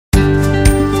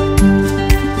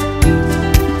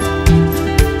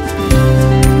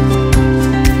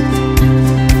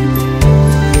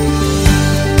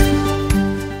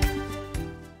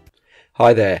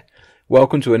Hi there.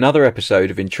 Welcome to another episode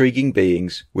of Intriguing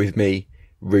Beings with me,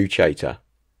 Roo Chater.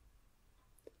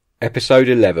 Episode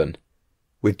 11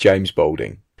 with James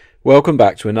Boulding. Welcome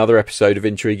back to another episode of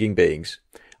Intriguing Beings.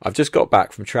 I've just got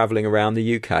back from travelling around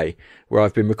the UK where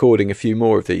I've been recording a few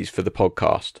more of these for the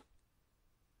podcast.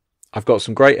 I've got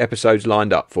some great episodes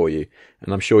lined up for you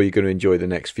and I'm sure you're going to enjoy the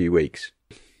next few weeks.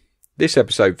 This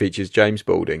episode features James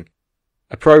Boulding,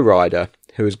 a pro rider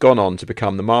who has gone on to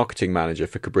become the marketing manager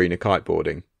for Cabrinha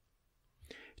kiteboarding.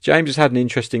 James has had an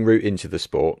interesting route into the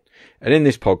sport, and in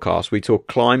this podcast we talk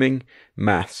climbing,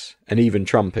 maths and even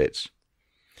trumpets.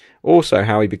 Also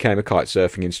how he became a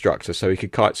kitesurfing instructor so he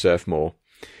could kitesurf more,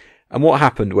 and what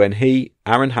happened when he,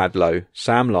 Aaron Hadlow,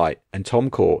 Sam Light and Tom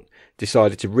Court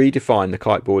decided to redefine the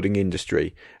kiteboarding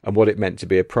industry and what it meant to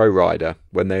be a pro rider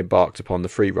when they embarked upon the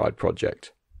Freeride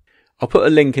Project. I'll put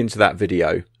a link into that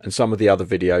video and some of the other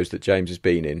videos that James has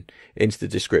been in into the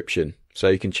description so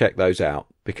you can check those out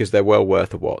because they're well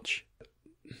worth a watch.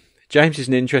 James is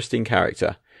an interesting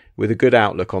character with a good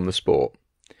outlook on the sport,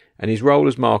 and his role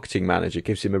as marketing manager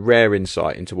gives him a rare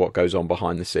insight into what goes on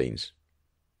behind the scenes.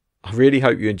 I really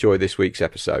hope you enjoy this week's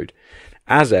episode.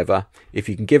 As ever, if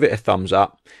you can give it a thumbs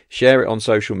up, share it on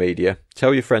social media,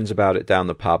 tell your friends about it down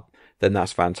the pub, then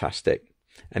that's fantastic.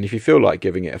 And if you feel like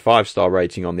giving it a 5-star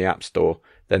rating on the App Store,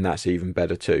 then that's even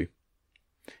better too.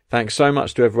 Thanks so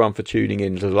much to everyone for tuning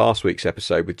in to last week's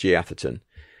episode with G Atherton.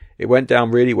 It went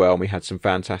down really well and we had some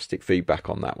fantastic feedback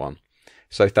on that one.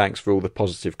 So thanks for all the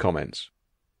positive comments.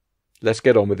 Let's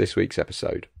get on with this week's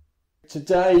episode.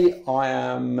 Today I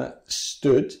am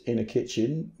stood in a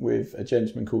kitchen with a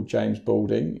gentleman called James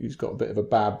Boulding, who's got a bit of a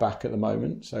bad back at the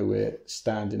moment, so we're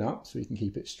standing up so we can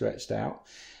keep it stretched out.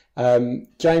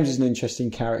 James is an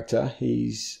interesting character.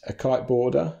 He's a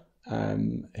kiteboarder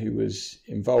who was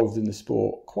involved in the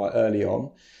sport quite early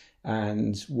on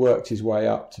and worked his way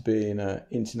up to being an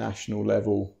international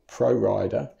level pro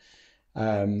rider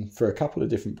for a couple of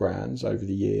different brands over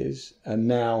the years. And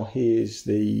now he is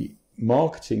the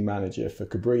marketing manager for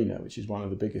Cabrinha, which is one of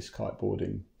the biggest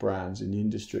kiteboarding brands in the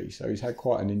industry. So he's had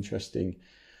quite an interesting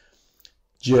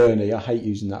journey. I hate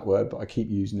using that word, but I keep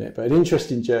using it. But an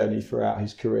interesting journey throughout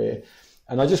his career.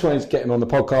 And I just wanted to get him on the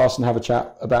podcast and have a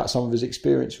chat about some of his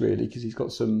experience, really, because he's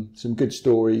got some good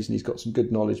stories and he's got some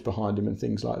good knowledge behind him and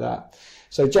things like that.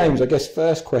 So, James, I guess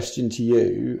first question to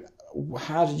you,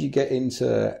 how did you get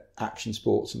into action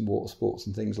sports and water sports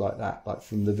and things like that, like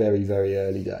from the very, very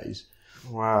early days?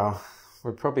 Wow,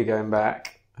 we're probably going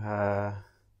back, probably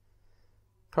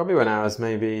when I was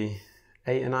maybe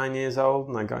 8 or 9 years old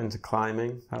and I got into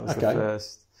climbing. That was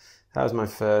that was my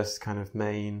first kind of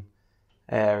main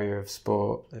area of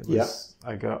sport. It was,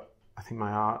 I think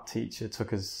my art teacher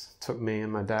took me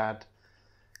and my dad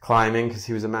climbing because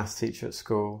he was a maths teacher at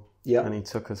school. And he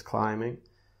took us climbing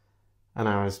and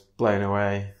I was blown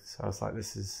away. So I was like,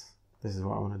 this is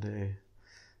what I want to do.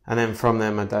 And then from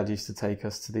there, my dad used to take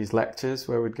us to these lectures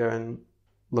where we'd go and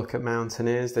look at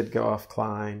mountaineers. They'd go off,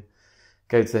 climb,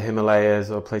 go to the Himalayas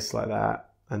or places like that.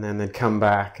 And then they'd come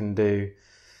back and do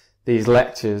these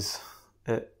lectures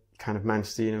at kind of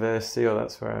Manchester University, or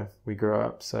that's where we grew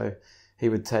up. So he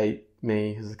would take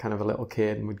me as a kind of a little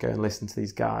kid and we'd go and listen to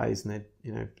these guys and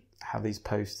they'd, have these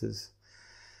posters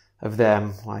of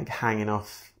them like hanging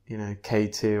off,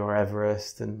 K2 or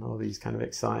Everest and all these kind of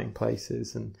exciting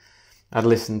places. And I'd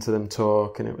listen to them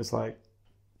talk and it was like,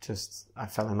 I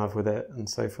fell in love with it. And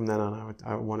so from then on,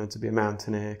 I wanted to be a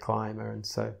mountaineer climber. And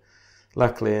so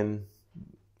luckily in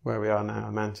where we are now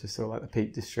in Manchester, like the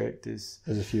Peak District there's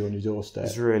a few on your doorstep.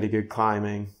 It's really good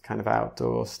climbing, kind of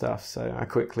outdoor stuff. So I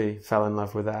quickly fell in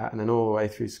love with that. And then all the way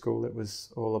through school, it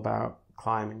was all about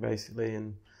climbing basically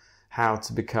and how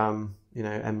to become,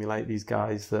 emulate these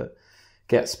guys that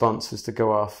get sponsors to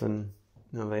go off and,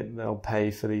 they'll pay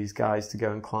for these guys to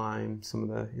go and climb some of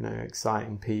the,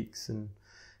 exciting peaks and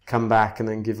come back and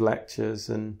then give lectures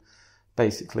and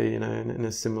basically, in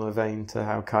a similar vein to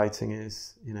how kiting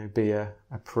is, be a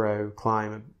pro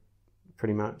climber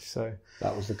pretty much. So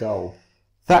that was the goal.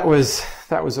 That was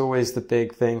always the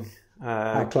big thing.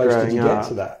 How close did you get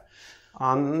to that?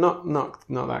 Not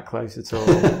that close at all.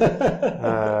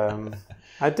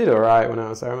 I did all right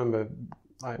I remember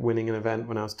like winning an event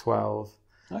when I was 12.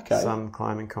 Okay. Some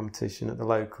climbing competition at the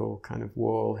local kind of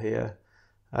wall here.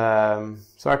 So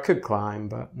I could climb,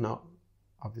 but not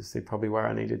obviously probably where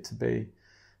I needed to be.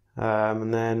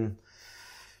 And then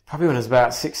probably when I was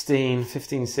about 15,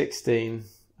 16,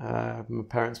 my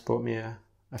parents bought me a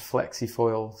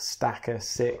flexi-foil Stacker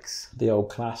 6. The old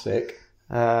classic.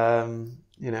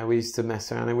 We used to mess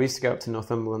around and we used to go up to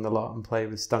Northumberland a lot and play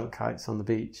with stunt kites on the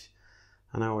beach.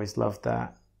 And I always loved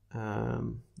that.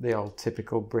 the old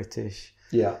typical British,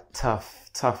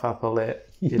 tough upper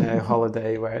lip,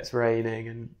 holiday where it's raining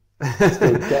and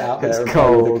get out there it's and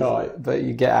cold, play with the kite. but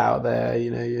you get out there,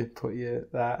 you put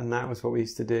and that was what we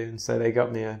used to do. And so they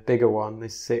got me a bigger one,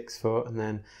 this 6 foot, and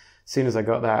then as soon as I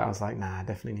got that, I was like, nah, I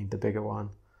definitely need the bigger one.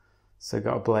 So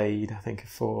got a blade, I think a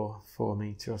 4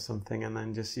 meter or something, and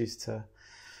then just used to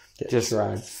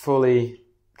fully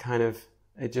kind of,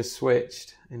 it just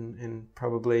switched in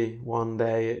probably one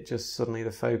day. It just suddenly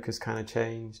the focus kind of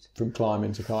changed from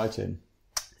climbing to kiting.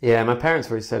 Yeah, my parents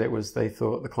always said they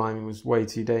thought the climbing was way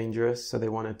too dangerous, so they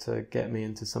wanted to get me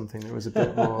into something that was a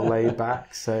bit more laid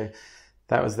back. So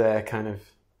that was their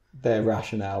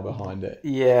rationale behind it.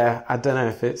 Yeah, I don't know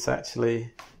if it's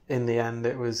actually, in the end,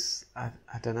 it was, I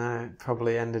don't know, it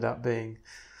probably ended up being,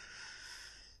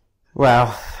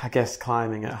 well, I guess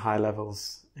climbing at high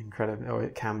levels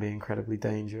it can be incredibly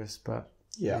dangerous, but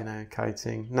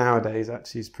kiting nowadays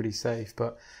actually is pretty safe.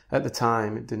 But at the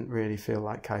time, it didn't really feel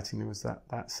like kiting was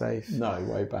that safe. No,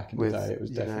 way back in the day, it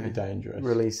was definitely dangerous.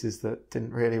 Releases that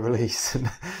didn't really release.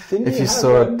 If you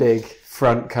saw a big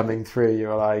front coming through, you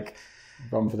were like,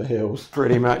 run for the hills.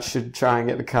 Pretty much should try and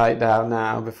get the kite down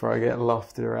now before I get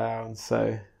lofted around.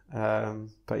 So,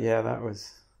 but yeah, that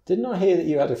was. Didn't I hear that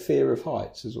you had a fear of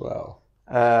heights as well?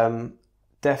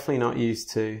 Definitely not used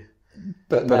to,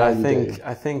 but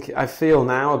I feel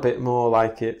now a bit more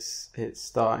like it's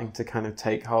starting to kind of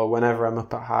take hold. Whenever I'm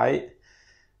up at height,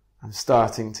 I'm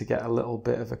starting to get a little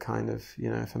bit of a kind of,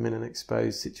 if I'm in an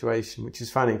exposed situation, which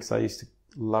is funny because I used to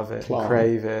love it, and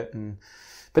crave it,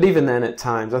 but even then at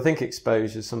times, I think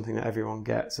exposure is something that everyone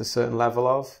gets a certain level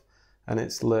of, and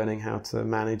it's learning how to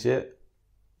manage it.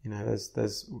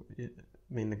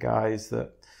 The guys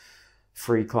that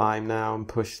free climb now and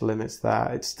push the limits,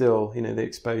 that it's still, the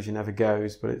exposure never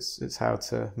goes, but it's how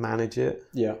to manage it.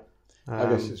 Yeah. I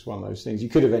guess it's one of those things. You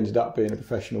could have ended up being a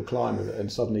professional climber and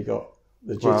suddenly got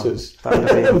the jitters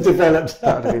developed.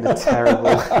 That would have been a terrible.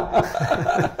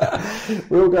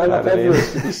 We're all going up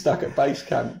Everest to be stuck at base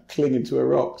camp, clinging to a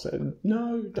rock, saying,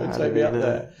 "No, don't take me up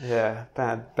there." Yeah,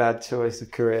 bad choice of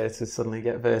career to suddenly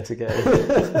get vertigo.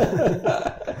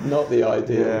 Not the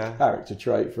ideal character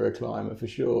trait for a climber, for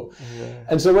sure. Yeah.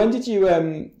 And so, when did you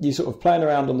sort of playing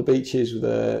around on the beaches with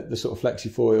the sort of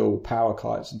flexifoil power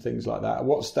kites and things like that? At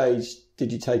what stage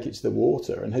did you take it to the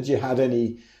water? And had you had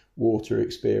any water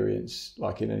experience,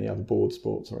 like in any other board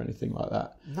sports or anything like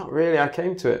that? Not really. I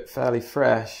came to it fairly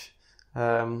fresh.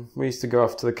 We used to go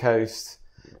off to the coast,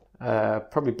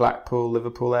 probably Blackpool,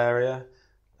 Liverpool area,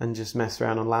 and just mess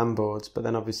around on land boards. But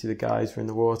then obviously the guys were in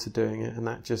the water doing it, and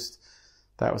that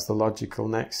was the logical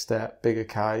next step, bigger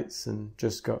kites, and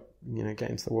just get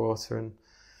into the water. And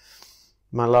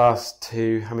my last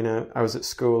two, I was at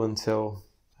school until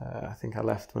I think I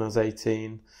left when I was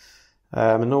 18.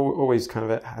 And always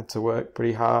kind of had to work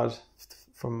pretty hard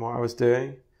from what I was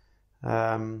doing.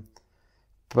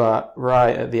 But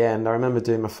right at the end, I remember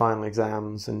doing my final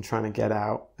exams and trying to get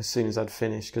out as soon as I'd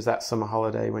finished, because that summer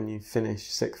holiday, when you finish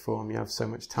sixth form, you have so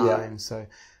much time. Yeah. So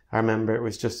I remember it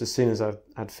was just as soon as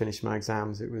I'd finished my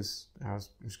exams, it was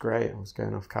great. I was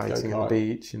going off kiting on the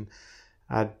beach, and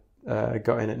I'd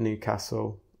got in at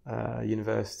Newcastle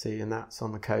University, and that's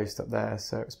on the coast up there.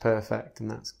 So it was perfect, and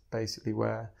that's basically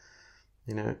where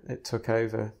it took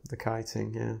over the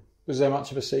kiting, yeah. Was there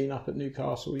much of a scene up at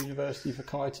Newcastle University for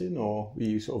kiting, or were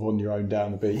you sort of on your own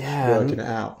down the beach working it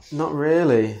out? Not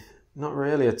really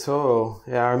at all.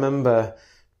 Yeah, I remember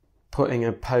putting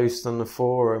a post on the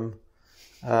forum.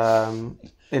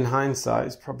 In hindsight,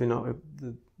 it's probably not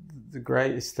the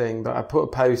greatest thing, but I put a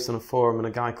post on a forum and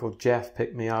a guy called Jeff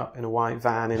picked me up in a white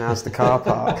van in Asda car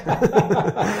park.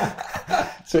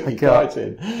 Took you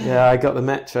kiting. Yeah, I got the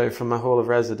metro from my hall of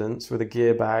residence with a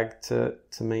gear bag to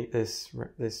meet this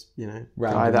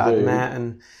guy that I'd met,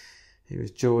 and he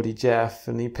was Geordie Jeff,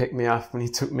 and he picked me up and he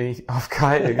took me off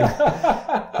kiting.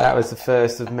 That was the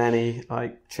first of many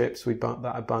trips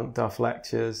that I bunked off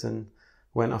lectures and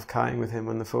went off kiting with him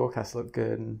when the forecast looked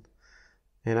good, and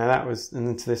that was,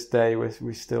 and to this day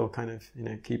we still kind of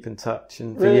keep in touch.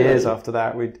 And for years after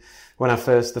that,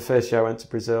 the first year I went to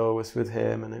Brazil was with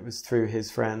him, and it was through his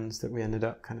friends that we ended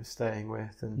up kind of staying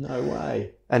with. And no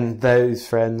way. And those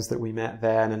friends that we met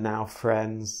then and now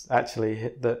friends,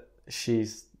 actually, that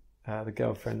she's the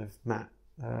girlfriend of Matt,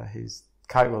 who's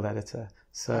Kite World editor.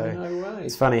 So no way.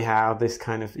 It's funny how this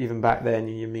kind of, even back then,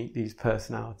 you meet these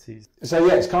personalities. So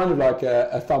yeah, it's kind of like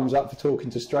a thumbs up for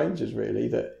talking to strangers, really,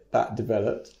 that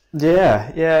developed.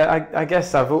 Yeah. I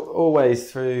guess I've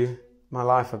always, through my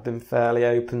life, I've been fairly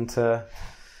open to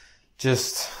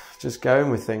just going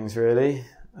with things, really,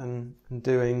 and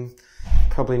doing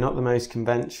probably not the most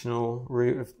conventional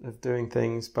route of doing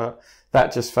things, but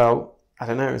that just felt, I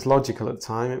don't know, it was logical at the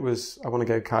time. It was, I want to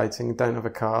go kiting, don't have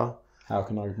a car. How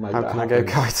can I go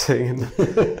kiting?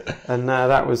 And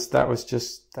that was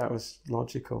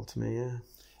logical to me. Yeah.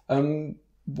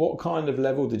 What kind of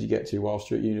level did you get to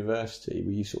whilst you're at university?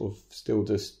 Were you sort of still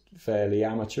just fairly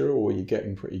amateur, or were you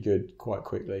getting pretty good quite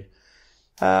quickly?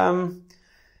 I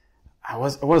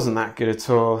wasn't that good at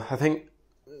all. I think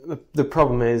the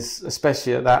problem is,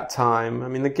 especially at that time, I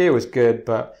mean, the gear was good,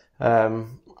 but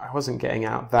I wasn't getting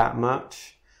out that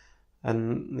much.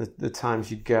 And the times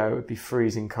you'd go, it would be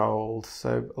freezing cold.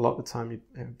 So a lot of the time it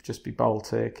would just be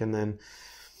Baltic, and then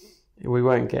we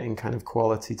weren't getting kind of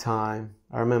quality time.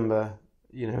 I remember,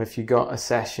 if you got a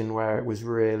session where it was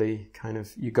really kind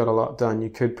of, you got a lot done,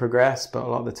 you could progress, but a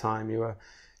lot of the time you were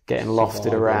getting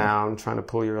lofted around, trying to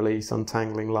pull your release,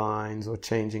 untangling lines or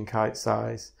changing kite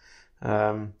size.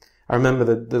 I remember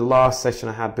the last session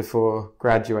I had before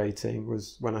graduating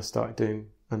was when I started doing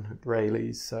unhooked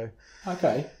Rayleighs. So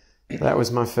okay. That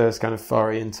was my first kind of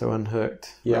foray into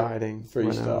unhooked riding.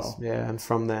 Freestyle. And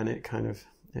from then it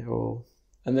all...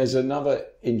 And there's another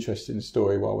interesting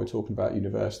story while we're talking about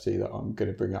university that I'm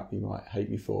going to bring up, you might hate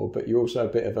me for, but you're also a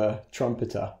bit of a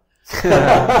trumpeter. And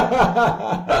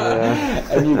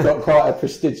you've got quite a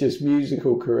prestigious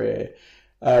musical career.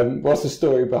 What's the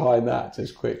story behind that,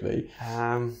 just quickly?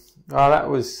 That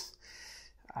was...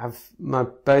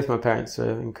 both my parents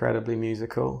are incredibly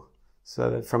musical. So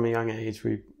that from a young age,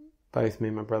 me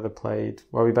and my brother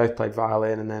we both played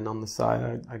violin, and then on the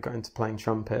side I got into playing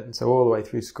trumpet. And so all the way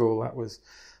through school, that was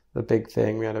the big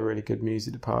thing. We had a really good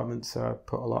music department, so I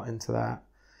put a lot into that.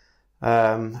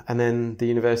 And then the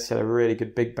university had a really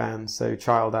good big band, so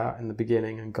trialled out in the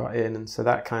beginning and got in. And so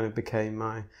that kind of became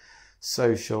my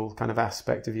social kind of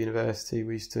aspect of university.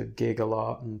 We used to gig a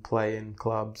lot and play in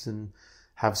clubs and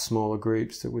have smaller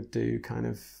groups that would do kind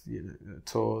of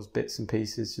tours, bits and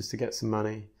pieces, just to get some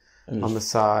money on the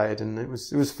side. And it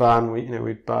was fun.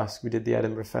 We'd busk. We did the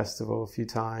Edinburgh Festival a few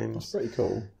times. That's pretty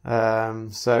cool.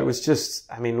 So it was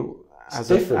just, I mean,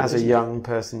 as a young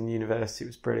person in university, it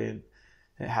was brilliant.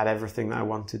 It had everything that I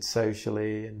wanted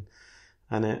socially,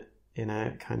 and it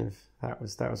kind of that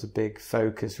was a big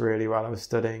focus really while I was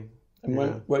studying. And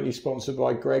weren't you sponsored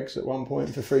by Greggs at one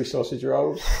point for free sausage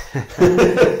rolls?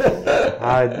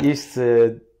 I used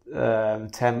to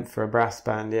temp for a brass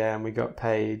band, and we got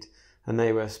paid, and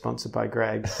they were sponsored by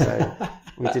Greggs. So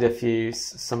we did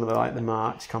some of the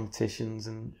march competitions,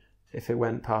 and if it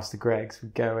went past the Greggs,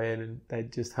 we'd go in and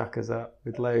they'd just hook us up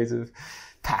with loads of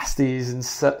pasties and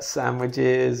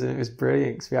sandwiches, and it was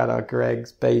brilliant because we had our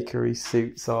Greggs bakery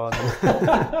suits on.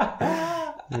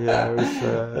 Yeah,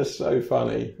 that's so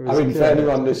funny. I mean, for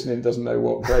anyone listening who doesn't know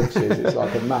what Greggs is, it's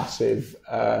like a massive,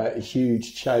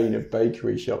 huge chain of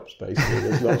bakery shops, basically.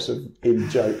 There's lots of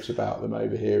in-jokes about them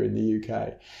over here in the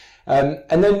UK.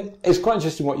 And then it's quite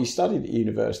interesting what you studied at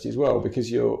university as well, because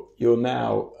you're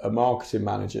now a marketing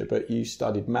manager, but you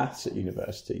studied maths at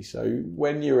university. So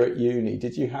when you were at uni,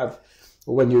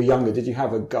 when you were younger, did you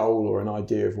have a goal or an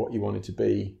idea of what you wanted to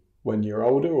be when you're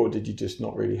older, or did you just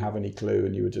not really have any clue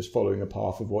and you were just following a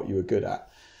path of what you were good at?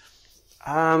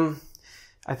 I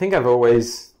think I've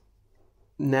always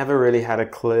never really had a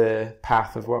clear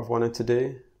path of what I've wanted to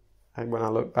do. When I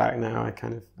look back now, I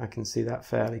can see that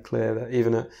fairly clear, that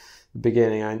even at the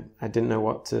beginning, I didn't know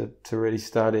what to really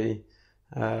study.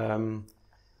 Maths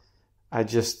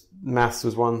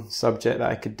was one subject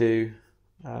that I could do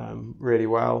really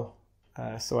well.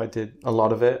 So I did a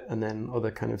lot of it, and then other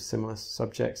kind of similar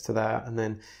subjects to that. And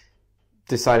then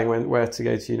deciding where to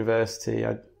go to university,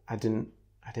 I didn't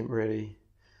really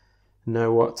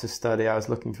know what to study. I was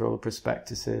looking through all the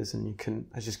prospectuses, and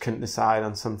I just couldn't decide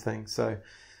on something. So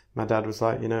my dad was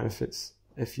like,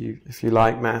 if you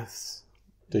like maths,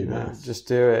 just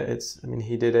do it.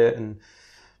 He did it, and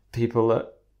people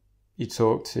that you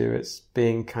talk to, it's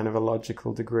being kind of a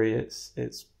logical degree.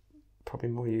 It's probably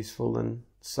more useful than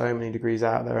so many degrees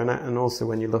out there, and also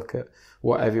when you look at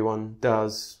what everyone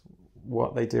does,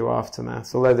 what they do after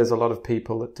maths, although there's a lot of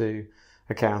people that do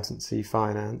accountancy,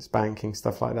 finance, banking,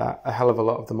 stuff like that, a hell of a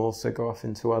lot of them also go off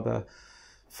into other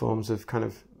forms of kind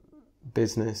of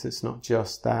business. It's not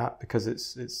just that, because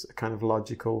it's a kind of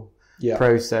logical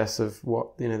process of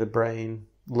what the brain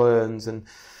learns. And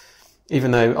even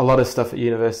though a lot of stuff at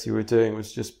university we were doing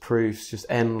was just proofs, just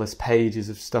endless pages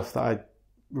of stuff that I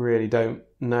really don't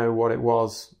know what it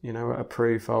was, a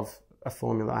proof of a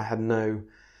formula. I had no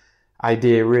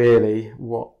idea really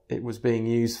what it was being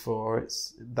used for.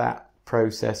 It's that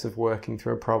process of working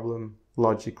through a problem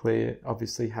logically. It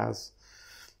obviously has,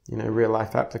 real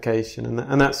life application,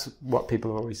 and that's what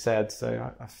people have always said.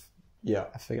 So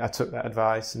I think I took that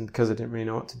advice, and because I didn't really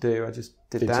know what to do, I just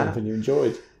did that. Something you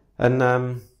enjoyed.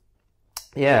 And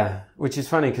which is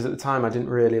funny because at the time I didn't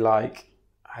really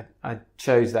I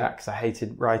chose that because I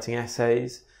hated writing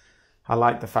essays. I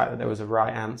liked the fact that there was a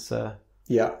right answer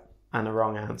and a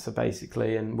wrong answer,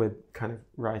 basically. And with kind of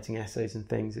writing essays and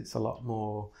things, it's a lot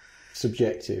more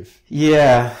subjective.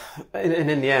 Yeah. And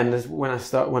in the end, when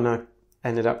I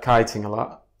ended up kiting a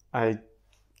lot, I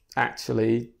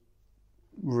actually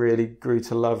really grew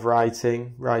to love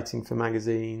writing for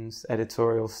magazines,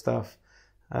 editorial stuff.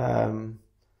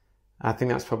 I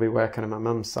think that's probably where kind of my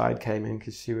mum's side came in,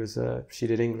 because she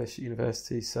did English at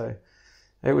university, so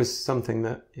it was something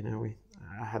that, you know,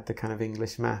 I had the kind of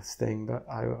English maths thing, but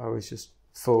I was just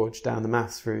forged down the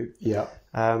maths route. Yeah.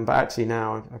 But actually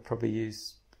now I probably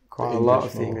use quite a lot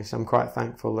of the English. I'm quite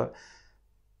thankful that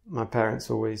my parents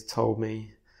always told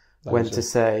me when to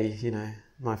say, you know,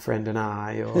 my friend and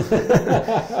I, or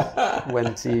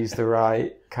when to use the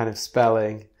right kind of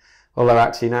spelling. Although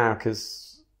actually now,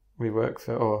 because we work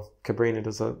for, Cabrinha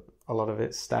does a lot of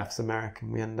its staff's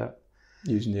American, we end up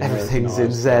using everything's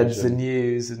in Z's and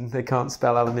U's, and they can't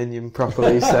spell aluminium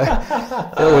properly, so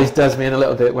it always does me in a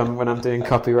little bit when I'm doing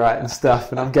copyright and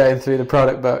stuff, and I'm going through the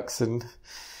product books. I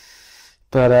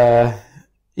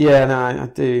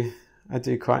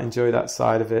do quite enjoy that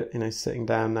side of it, you know, sitting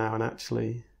down now and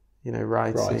actually, you know,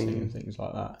 writing and things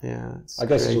like that. Yeah, I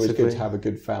guess it's always good to have a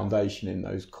good foundation in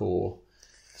those core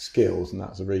skills, and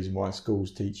that's the reason why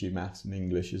schools teach you maths and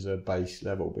English as a base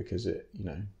level, because it, you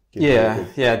know,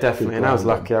 definitely. And I was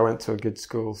lucky, I went to a good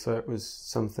school, so it was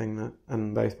something that,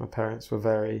 and both my parents were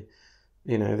very,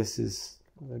 you know,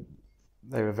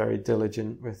 they were very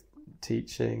diligent with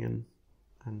teaching and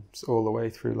all the way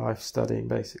through life studying,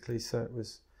 basically, so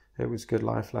it was good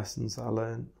life lessons that I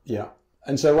learned. Yeah.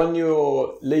 And so when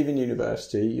you're leaving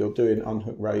university, you're doing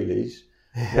unhook Rayleighs.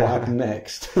 What happened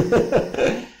next?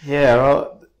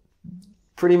 Well,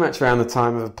 pretty much around the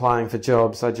time of applying for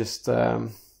jobs, I just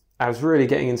I was really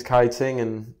getting into kiting,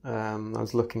 and I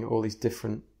was looking at all these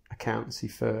different accountancy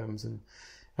firms, and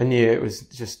I knew it was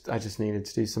just, I just needed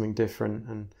to do something different.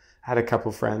 And I had a couple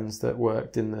of friends that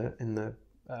worked in the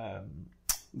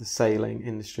sailing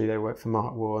industry. They worked for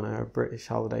Mark Warner, a British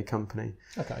holiday company.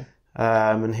 Okay.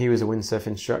 And he was a windsurf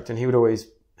instructor, and he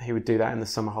would do that in the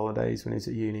summer holidays when he was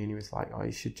at uni, and he was like, "Oh,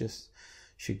 you should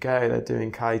go. They're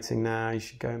doing kiting now. You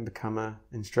should go and become an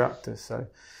instructor." So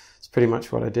it's pretty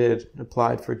much what I did.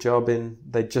 Applied for a job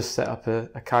they just set up a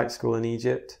kite school in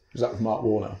Egypt. Was that with Mark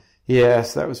Warner? Yeah,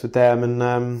 so that was with them,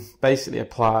 and basically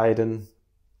applied and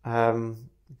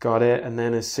got it. And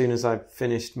then as soon as I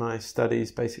finished my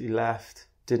studies, basically left.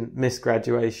 Didn't miss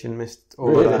graduation, missed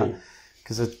all of that.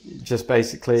 Because just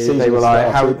basically, they were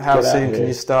like, how soon can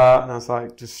you start? And I was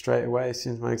like, just straight away, as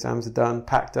soon as my exams are done,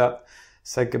 packed up,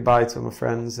 said goodbye to all my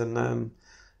friends, and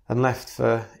left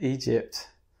for Egypt.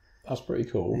 That's pretty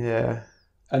cool. Yeah.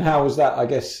 And how was that? I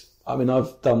guess, I mean,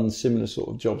 I've done similar sort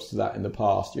of jobs to that in the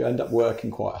past. You end up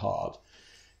working quite hard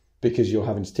because you're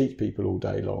having to teach people all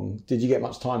day long. Did you get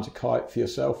much time to kite for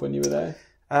yourself when you were there?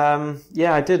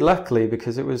 Yeah, I did, luckily,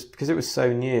 because it was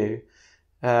so new.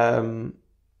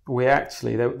 We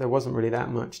actually, there wasn't really that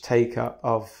much take up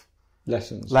of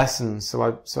lessons.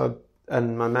 So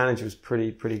and my manager was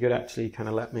pretty good, actually. He kind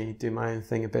of let me do my own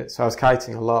thing a bit. So I was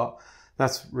kiting a lot.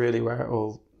 That's really where it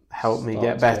all helped me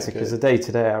get better, because the day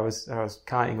to day I was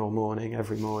kiting all morning,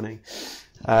 every morning.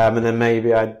 And then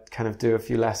maybe I'd kind of do a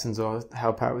few lessons or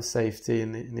help out with safety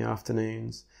in the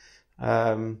afternoons.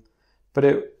 But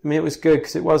it was good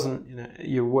because it wasn't, you know,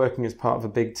 you're working as part of a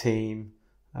big team.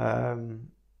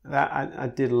 I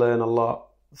did learn a lot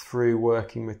through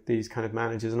working with these kind of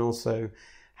managers, and also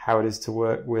how it is to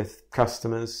work with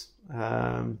customers.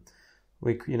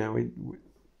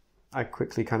 I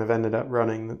quickly kind of ended up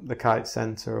running the kite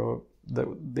centre, or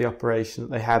the operation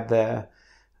that they had there.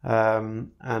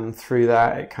 And through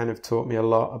that, it kind of taught me a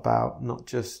lot about not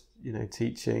just, you know,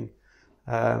 teaching,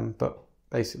 but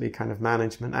basically kind of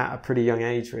management at a pretty young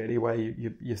age, really, where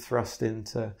you're thrust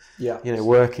into, you know,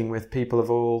 working with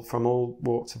people from all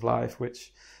walks of life,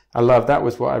 which I love. That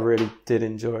was what I really did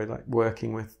enjoy, like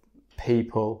working with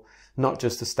people, not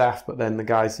just the staff, but then the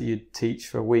guys that you'd teach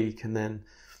for a week, and then,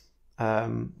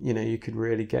 you know, you could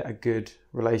really get a good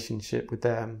relationship with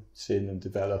them. Seeing them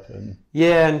develop and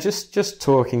just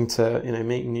talking to, you know,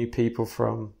 meeting new people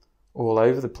from all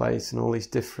over the place and all these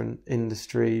different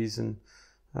industries, and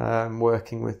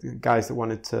working with guys that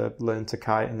wanted to learn to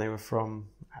kite, and they were from,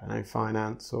 I don't know,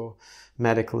 finance or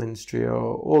medical industry,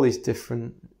 or all these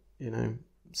different, you know,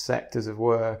 sectors of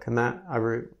work, and that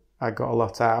I got a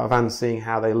lot out of, and seeing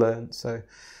how they learned. So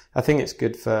I think it's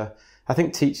good for I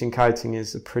think teaching kiting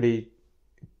is a pretty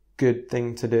good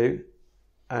thing to do,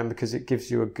 because it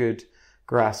gives you a good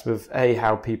grasp of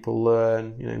how people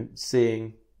learn,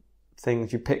 seeing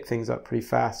things. You pick things up pretty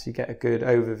fast. You get a good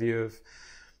overview of,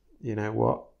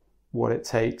 what it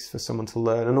takes for someone to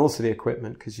learn, and also the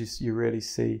equipment, because you really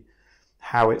see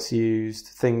how it's used,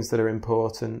 things that are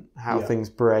important, how things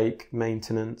break,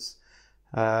 maintenance.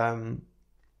 So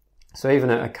even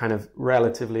at a kind of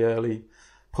relatively early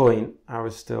point, I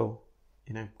was still,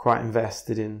 quite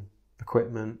invested in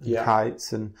equipment and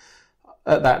kites. And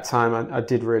at that time, I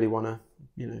did really want to,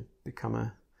 become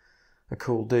a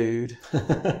cool dude.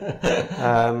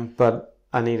 But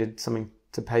I needed something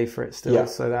to pay for it still.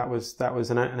 So that was,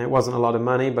 and it wasn't a lot of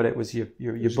money, but it was your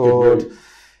board.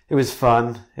 It was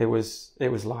fun. It was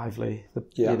lively.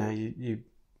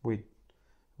 We'd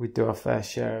do our fair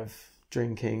share of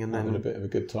drinking and then having a bit of a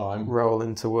good time. Roll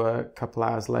into work a couple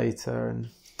hours later, and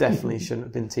definitely shouldn't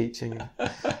have been teaching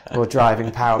or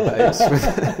driving power boats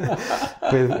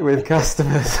with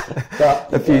customers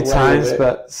a few times,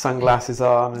 but sunglasses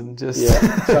on and just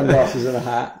sunglasses and a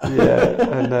hat.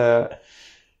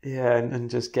 And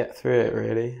just get through it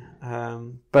really.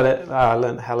 But I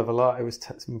learned a hell of a lot. It was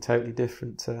something totally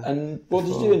different. And what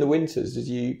did you do in the winters?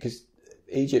 Because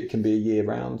Egypt can be a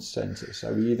year-round centre,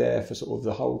 so were you there for sort of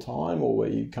the whole time, or were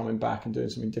you coming back and doing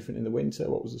something different in the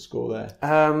winter? What was the score there?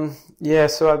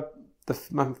 So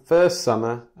my first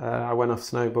summer, I went off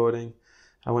snowboarding.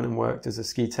 I went and worked as a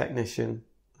ski technician,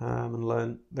 and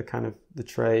learned the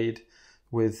trade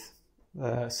with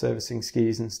servicing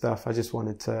skis and stuff. I just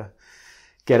wanted to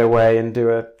get away and do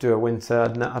a winter.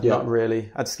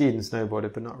 I'd skied and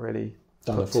snowboarded, but not really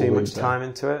put too much time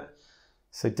into it.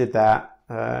 So did that.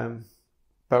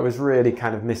 But I was really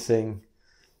kind of missing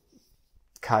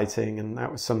kiting, and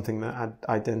that was something that I'd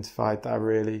identified that I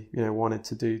really, wanted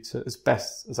to do as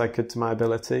best as I could to my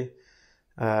ability.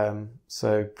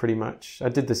 So pretty much I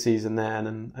did the season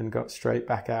then and got straight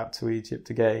back out to Egypt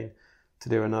again to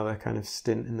do another kind of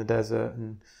stint in the desert.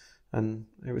 And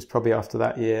it was probably after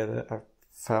that year that I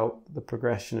felt the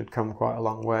progression had come quite a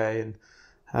long way, and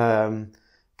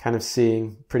kind of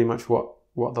seeing pretty much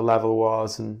what the level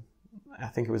was. And I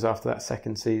think it was after that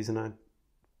second season I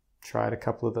tried a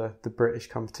couple of the British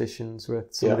competitions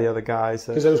with some of the other guys.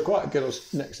 Because there was quite a good,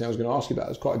 next thing I was going to ask you about,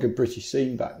 there was quite a good British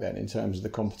scene back then in terms of the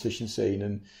competition scene,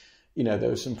 and there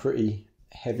was some pretty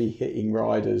heavy hitting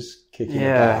riders kicking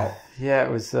about. Yeah,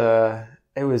 it was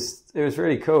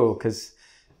really cool, because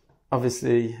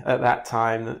obviously at that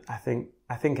time I think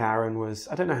Aaron was,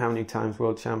 I don't know how many times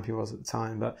world champion was at the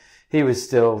time, but he was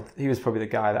probably the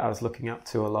guy that I was looking up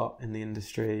to a lot in the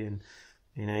industry. And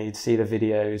you'd see the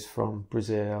videos from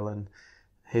Brazil and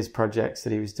his projects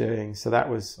that he was doing. So that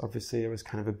was, obviously, it was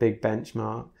kind of a big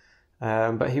benchmark.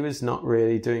 But he was not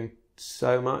really doing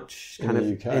so much in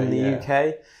the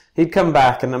UK. He'd come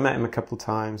back, and I met him a couple of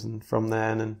times, and from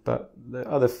then, but the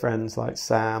other friends like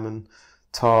Sam and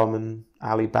Tom and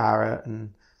Ali Barrett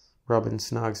and Robin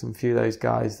Snuggs and a few of those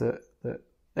guys, that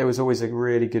there was always a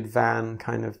really good van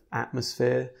kind of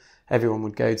atmosphere. Everyone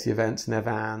would go to the events in their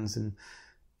vans, and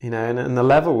and the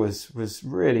level was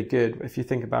really good. If you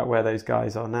think about where those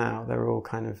guys are now, they're all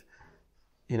kind of,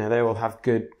 they all have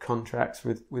good contracts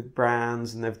with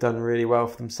brands, and they've done really well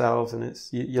for themselves. And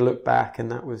it's, you look back,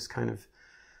 and that was kind of,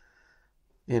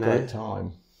 great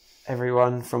time.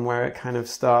 Everyone from where it kind of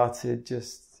started,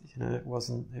 just, it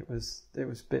was a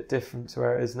bit different to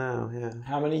where it is now. Yeah.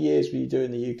 How many years were you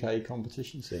doing the UK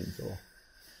competition scene for?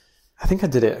 I think I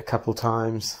did it a couple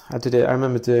times. I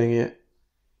remember doing it.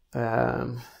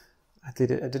 I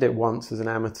did it once as an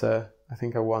amateur. I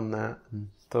think I won that and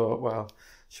thought, well, I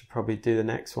should probably do the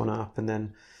next one up. And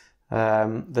then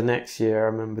the next year, I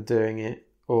remember doing it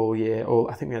all year.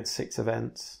 I think we had 6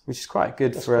 events, which is quite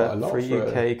good for a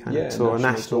UK kind of tour, a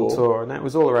national tour. And that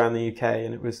was all around the UK,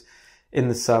 and it was in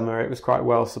the summer. It was quite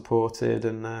well supported,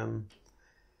 and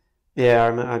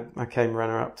I came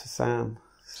runner up to Sam.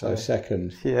 So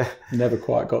second. Yeah. Never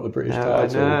quite got the British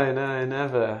title. No,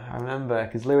 never. I remember,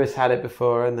 because Lewis had it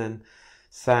before, and then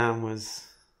Sam was,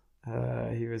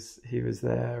 he was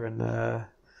there, and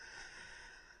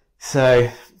so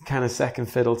kind of second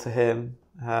fiddle to him.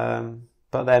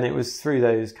 But then it was through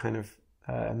those kind of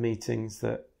meetings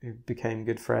that we became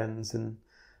good friends, and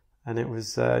it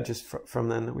was just from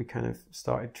then that we kind of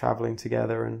started travelling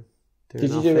together and doing.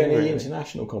 Did you do any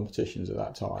international competitions at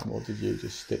that time, or did you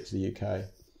just stick to the UK?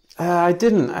 I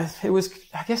didn't. I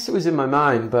guess it was in my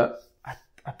mind, but I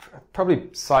probably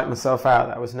psyched myself out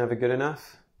that I was never good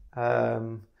enough.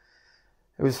 It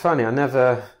was funny. I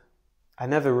never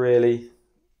really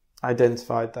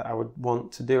identified that I would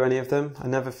want to do any of them. I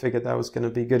never figured that I was going to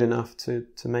be good enough to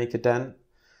make a dent.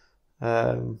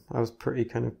 I was pretty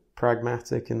kind of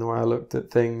pragmatic in the way I looked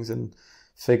at things and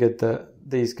figured that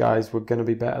these guys were going to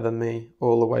be better than me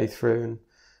all the way through.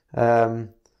 And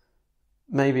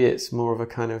maybe it's more of a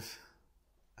kind of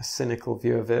a cynical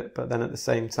view of it, but then at the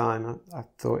same time, I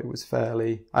thought it was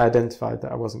I identified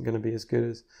that I wasn't going to be as good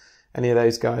as any of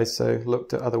those guys, so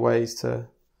looked at other ways to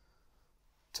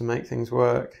make things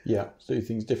work. Yeah, to do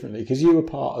things differently. Because you were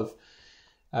part of,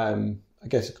 I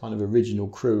guess, a kind of original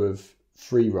crew of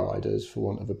free riders, for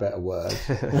want of a better word.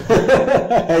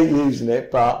 I hate using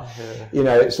it, but you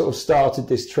know, it sort of started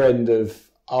this trend of,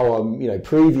 you know,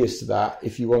 previous to that,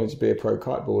 if you wanted to be a pro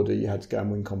kiteboarder, you had to go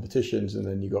and win competitions, and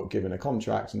then you got given a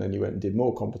contract, and then you went and did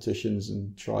more competitions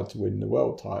and tried to win the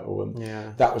world title, and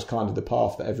that was kind of the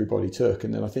path that everybody took.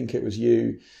 And then I think it was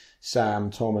you, Sam,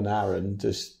 Tom, and Aaron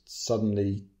just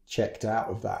suddenly checked out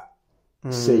of that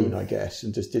scene, I guess,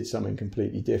 and just did something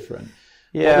completely different.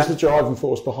 Yeah. What was the driving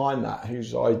force behind that?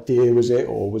 Whose idea was it,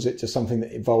 or was it just something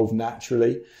that evolved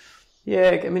naturally?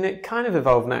 Yeah, I mean, it kind of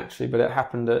evolved naturally, but it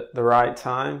happened at the right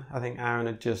time. I think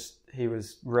Aaron he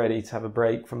was ready to have a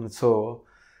break from the tour,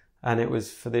 and it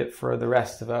was for the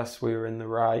rest of us, we were in the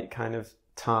right kind of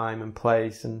time and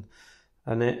place, and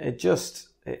it just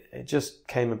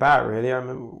came about, really. I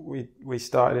remember we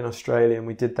started in Australia and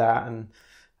we did that, and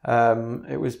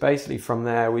it was basically from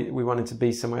there we wanted to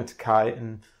be somewhere to kite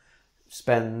and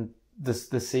spend the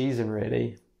season,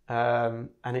 really, and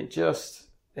it just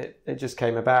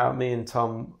came about. Me and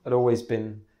Tom had always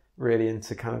been really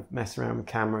into kind of messing around with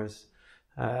cameras.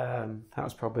 That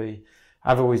was probably,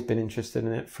 I've always been interested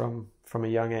in it from a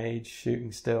young age,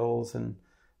 shooting stills, and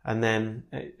then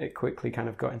it quickly kind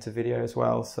of got into video as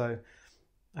well. So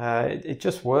it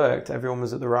just worked. Everyone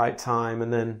was at the right time,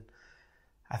 and then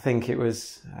I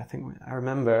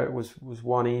remember it was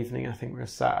one evening. I think we were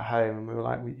sat at home and we were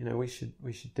like, we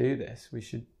should do this. We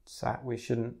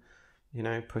shouldn't,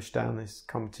 push down this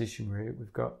competition route.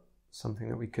 We've got something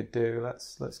that we could do.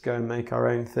 Let's go and make our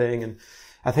own thing. And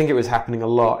I think it was happening a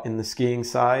lot in the skiing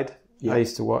side. Yeah. I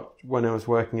used to watch when I was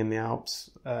working in the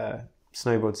Alps,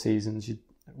 snowboard seasons.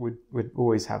 We'd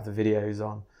always have the videos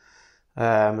on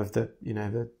of the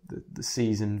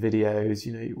season videos.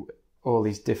 All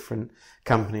these different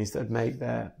companies that would make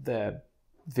their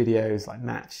videos, like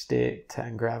Matchstick,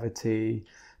 10 Gravity,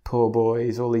 Poor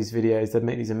Boys, all these videos. They'd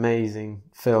make these amazing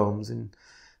films, and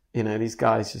these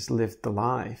guys just lived the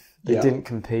life. They didn't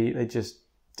compete, they just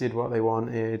did what they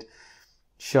wanted,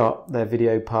 shot their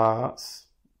video parts,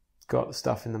 got the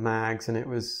stuff in the mags, and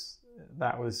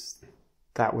that was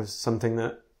something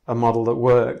that, a model that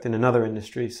worked in another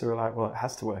industry. So we're like, well, it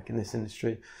has to work in this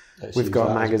industry. We've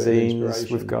got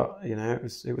magazines, we've got,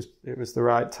 it was the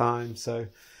right time. So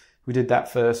we did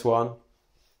that first one,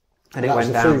 and it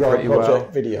went down pretty well. Freeride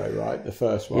Project video, right? The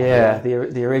first one. Yeah, the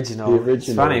original. The original.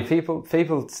 It's funny,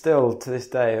 people still to this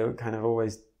day kind of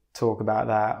always talk about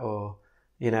that, or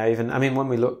when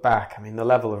we look back, the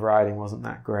level of riding wasn't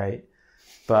that great,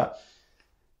 but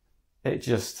it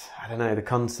just, I don't know, the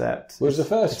concept. It was the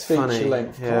first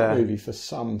feature-length kite movie for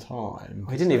some time.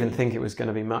 We didn't even think it was going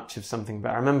to be much of something, but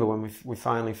I remember when we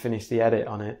finally finished the edit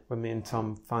on it, when me and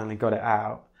Tom finally got it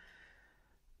out,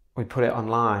 we put it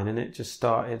online, and it just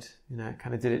started, it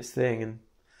kind of did its thing.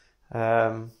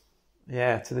 And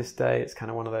to this day, it's kind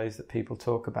of one of those that people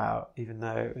talk about, even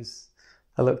though it was,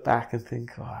 I look back and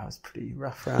think, that was pretty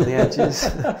rough around the edges.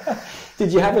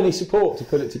 Did you have any support to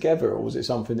put it together, or was it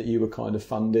something that you were kind of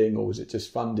funding, or was it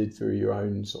just funded through your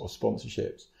own sort of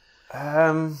sponsorships?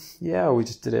 We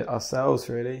just did it ourselves,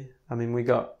 really.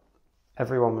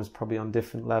 Everyone was probably on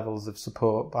different levels of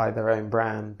support by their own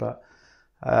brand, but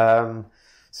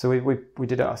so we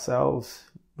did it ourselves.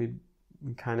 We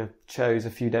kind of chose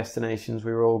a few destinations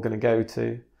we were all going to go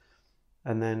to,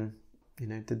 and then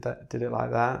did it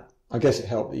like that. I guess it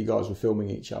helped that you guys were filming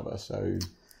each other, so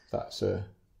that's a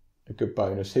good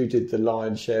bonus. Who did the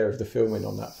lion's share of the filming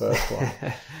on that first one?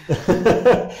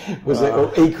 Was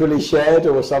it equally shared,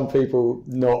 or were some people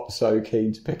not so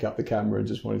keen to pick up the camera and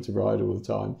just wanted to ride all the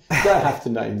time? You don't have to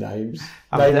name names.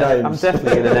 I'm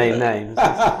definitely going to name names.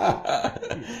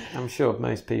 I'm sure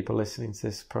most people listening to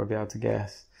this will probably be able to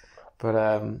guess.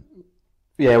 But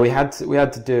we had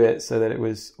to do it so that it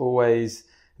was always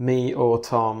me or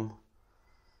Tom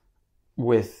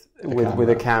with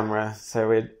a camera.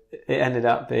 So it ended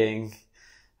up being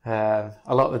a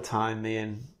lot of the time me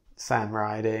and Sam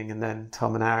riding, and then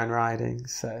Tom and Aaron riding.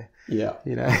 So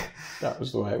that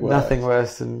was the way it worked. Nothing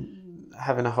worse than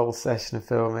having a whole session of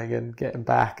filming and getting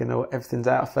back and everything's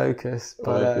out of focus.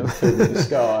 But in the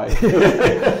sky.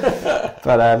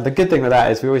 But the good thing with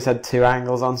that is we always had 2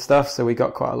 angles on stuff, so we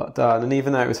got quite a lot done. And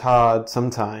even though it was hard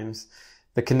sometimes,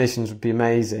 the conditions would be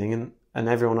amazing, and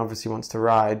everyone obviously wants to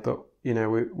ride, but we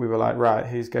were like, right,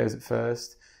 who goes at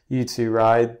first? You 2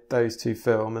 ride, those 2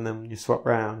 film, and then you swap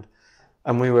round.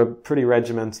 And we were pretty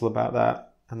regimental about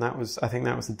that. And I think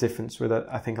that was the difference with it.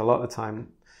 I think a lot of the time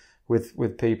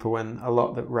with people, when a lot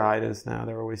of the riders now,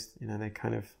 they're always, they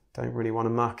kind of don't really want to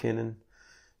muck in and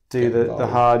do the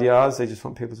hard yards. They just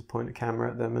want people to point a camera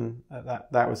at them. And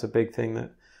that was a big thing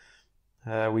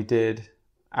that we did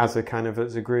as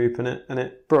a group, and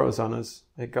it brought us on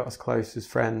it got us close as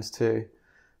friends too.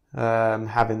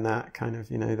 Having that kind of,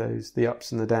 the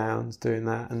ups and the downs, doing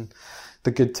that, and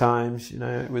the good times,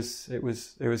 it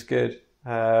was good.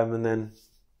 And then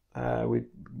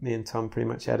me and Tom pretty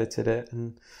much edited it,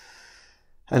 and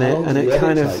it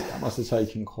kind of that must have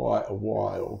taken quite a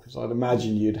while, because I'd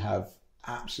imagine you'd have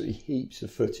absolutely heaps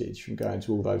of footage from going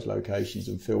to all those locations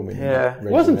and filming. Yeah, it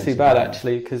wasn't too bad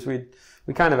actually, because we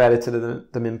kind of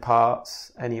edited them in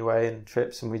parts anyway, and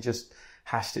trips, and we just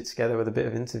hashed it together with a bit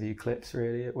of interview clips.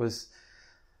 Really, it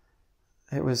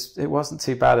wasn't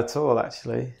too bad at all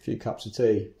actually. A few cups of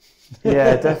tea.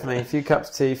 Yeah, definitely a few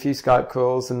cups of tea, a few Skype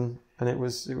calls, and it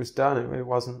was done. It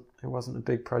wasn't a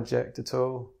big project at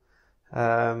all.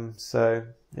 So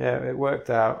yeah, it worked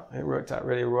out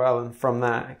really well, and from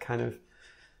that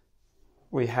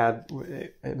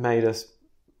it made us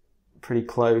pretty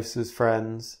close as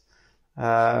friends,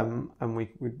 and we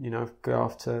would go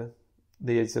off to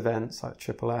these events like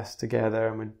Triple S together,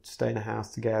 and we'd stay in a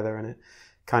house together, and it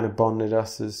kind of bonded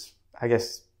us as, I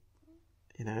guess,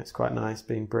 it's quite nice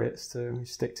being Brits to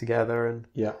stick together, and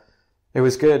yeah, it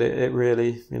was good. It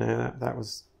really,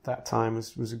 that time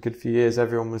was a good few years.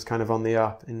 Everyone was kind of on the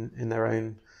up in their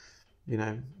own,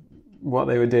 what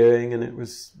they were doing, and it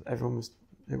was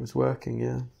working,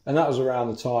 yeah. And that was around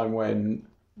the time when,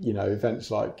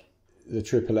 events like the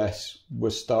Triple S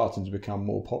were starting to become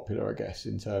more popular, I guess,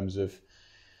 in terms of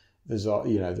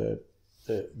the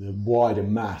wider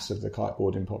mass of the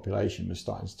kiteboarding population was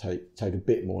starting to take a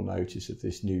bit more notice of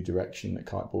this new direction that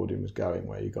kiteboarding was going,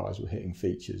 where you guys were hitting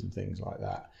features and things like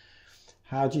that.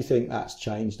 How do you think that's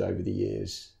changed over the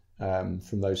years,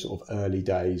 from those sort of early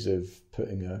days of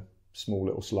putting a small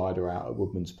little slider out at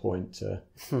Woodman's Point to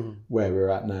where we're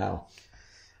at now?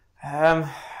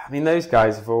 Those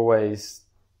guys have always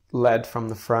led from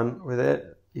the front with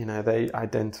it. They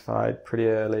identified pretty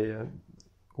early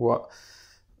what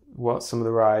some of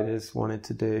the riders wanted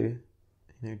to do.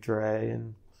 Dre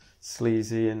and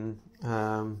Sleazy and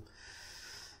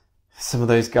some of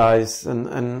those guys,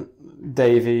 and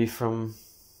Davey from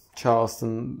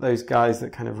Charleston, those guys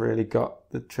that kind of really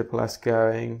got the Triple S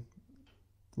going,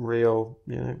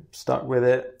 stuck with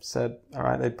it, said, all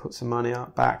right, they'd put some money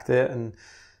up, backed it, and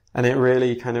it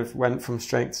really kind of went from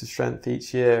strength to strength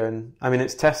each year. And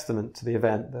it's testament to the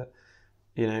event that,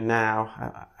 now,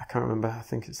 I can't remember, I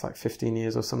think it's like 15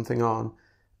 years or something on,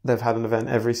 they've had an event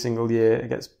every single year. It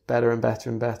gets better and better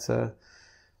and better.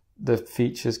 The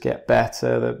features get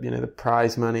better. The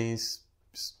prize money's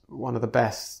one of the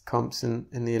best comps in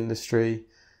the industry,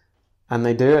 and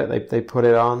they do it. They put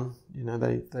it on.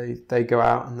 They go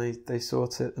out and they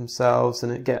sort it themselves,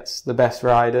 and it gets the best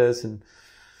riders. And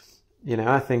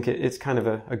I think it's kind of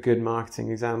a good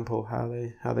marketing example how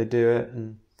they do it,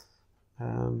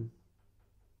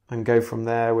 and go from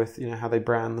there with how they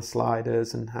brand the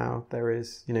sliders and how there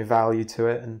is value to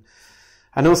it,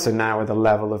 and also now where the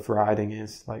level of riding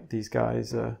is, like, these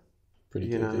guys are pretty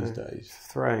good these days,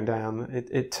 throwing down.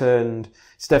 It's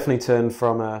definitely turned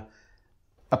from a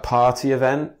party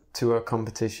event to a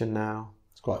competition now.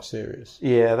 It's quite serious.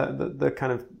 Yeah, the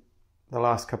kind of the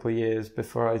last couple of years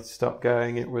before I stopped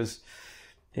going, it was,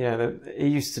 it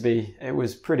used to be, it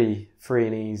was pretty free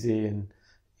and easy, and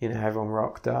everyone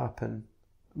rocked up,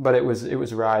 but it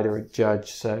was rider and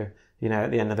judge, so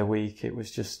at the end of the week it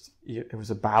was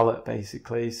a ballot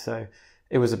basically, so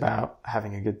it was about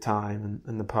having a good time,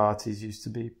 and the parties used to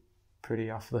be pretty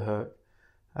off the hook,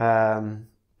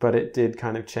 but it did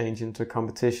kind of change into a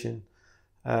competition,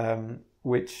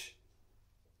 which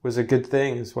was a good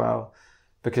thing as well,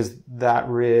 because that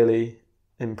really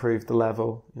improved the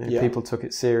level. People took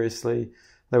it seriously.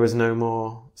 There was no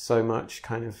more so much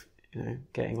kind of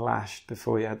getting lashed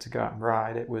before you had to go out and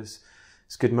ride. It's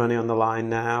good money on the line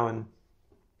now, and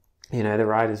the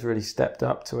riders really stepped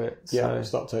up to it. Yeah,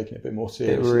 start taking it a bit more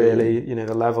seriously. It really,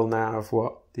 the level now of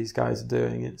what these guys are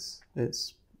doing,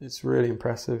 it's really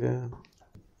impressive. Yeah.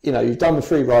 You've done the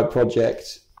Freeride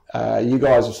Project. You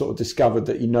guys have sort of discovered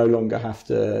that you no longer have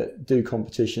to do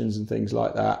competitions and things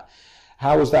like that.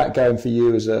 How was that going for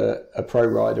you as a pro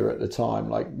rider at the time?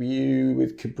 Like, were you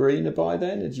with Cabrinha by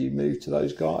then? Did you move to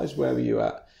those guys? Where were you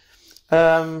at?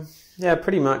 Yeah,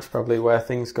 pretty much probably where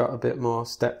things got a bit more,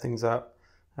 stepped things up.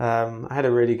 I had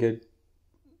a really good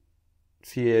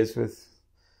few years with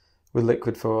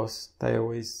Liquid Force. They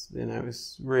always, it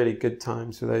was really good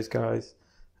times with those guys.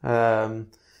 And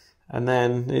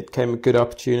then it came a good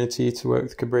opportunity to work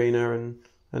with Cabrinha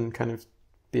and kind of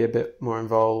be a bit more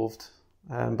involved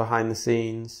behind the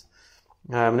scenes.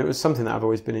 And it was something that I've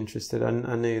always been interested in.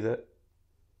 I knew that,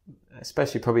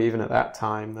 especially probably even at that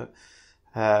time, that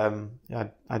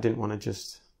I didn't want to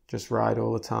just ride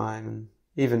all the time. And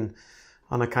even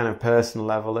on a kind of personal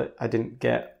level, I didn't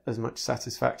get as much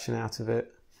satisfaction out of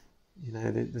it.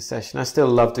 The session. I still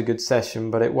loved a good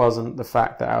session, but it wasn't the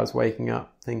fact that I was waking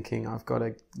up thinking I've got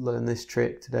to learn this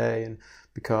trick today, and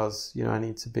because I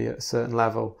need to be at a certain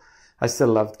level. I still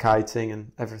loved kiting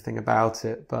and everything about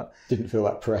it, but didn't feel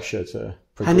that pressure to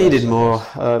progress. I needed more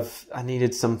of. I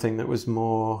needed something that was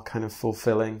more kind of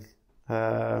fulfilling.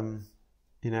 That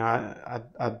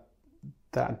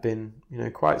had been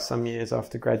quite some years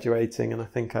after graduating, and I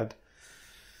think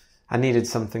I needed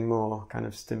something more kind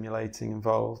of stimulating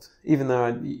involved. Even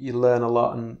though you learn a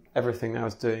lot, and everything that I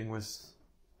was doing was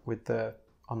with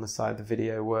on the side the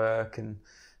video work, and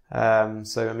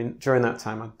so I mean during that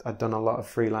time I'd done a lot of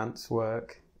freelance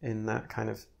work in that kind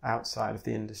of outside of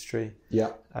the industry.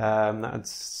 Yeah. That I'd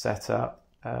set up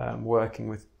working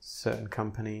with certain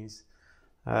companies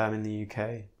in the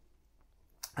UK,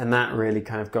 and that really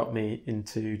kind of got me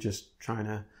into just trying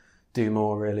to do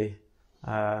more really.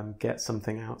 Get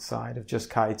something outside of just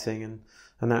kiting,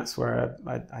 and that's where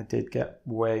I did get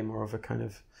way more of a kind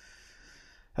of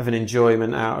an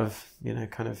enjoyment out of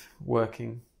kind of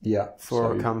working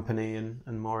for a company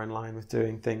and more in line with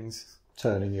doing things,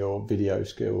 turning your video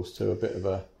skills to a bit of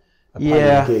a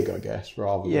paying gig, I guess,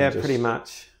 rather than just pretty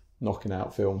much knocking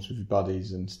out films with your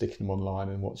buddies and sticking them online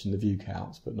and watching the view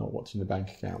counts, but not watching the bank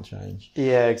account change.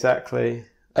 Yeah, exactly.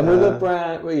 And were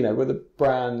the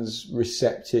brands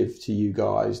receptive to you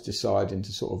guys deciding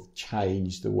to sort of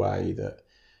change the way that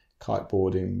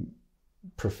kiteboarding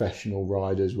professional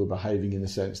riders were behaving, in the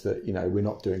sense that, we're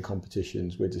not doing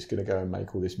competitions, we're just going to go and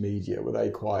make all this media? Were they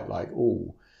quite like,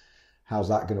 oh, how's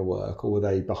that going to work? Or were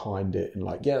they behind it and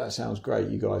like, yeah, that sounds great,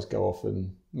 you guys go off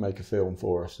and make a film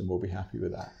for us and we'll be happy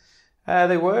with that?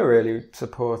 They were really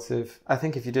supportive. I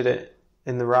think if you did it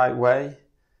in the right way,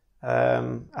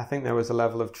 I think there was a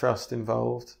level of trust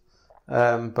involved,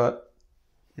 but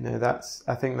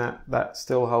I think that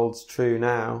still holds true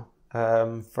now,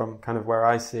 from kind of where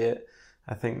I see it.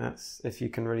 I think that's, if you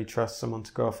can really trust someone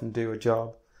to go off and do a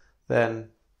job, then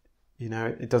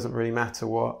it doesn't really matter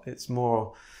what. It's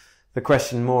more, the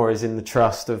question more is in the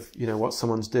trust of what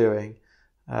someone's doing.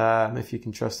 If you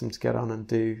can trust them to get on and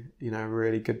do a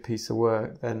really good piece of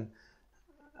work, then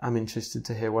I'm interested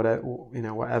to hear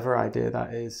whatever idea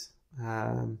that is.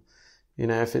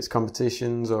 If it's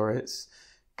competitions or it's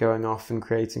going off and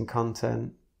creating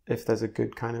content, if there's a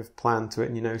good kind of plan to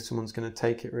it and someone's going to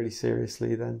take it really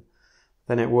seriously, then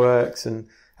it works. And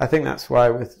I think that's why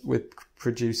with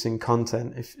producing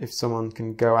content, if someone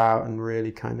can go out and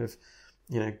really kind of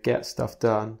get stuff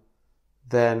done,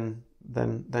 then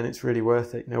it's really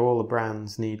worth it. All the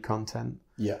brands need content.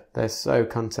 Yeah, they're so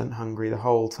content hungry the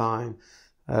whole time.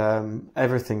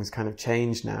 Everything's kind of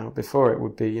changed now. Before it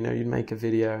would be, you'd make a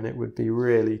video and it would be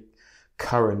really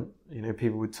current.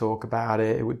 People would talk about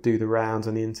it. It would do the rounds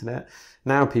on the internet.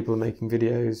 Now people are making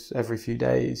videos every few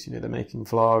days. They're making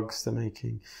vlogs. They're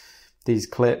making these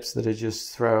clips that are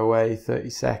just throwaway 30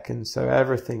 seconds. So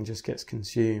everything just gets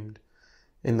consumed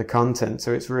in the content.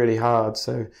 So it's really hard.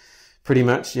 So pretty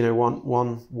much,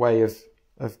 one way of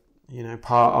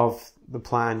part of the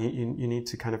plan, you need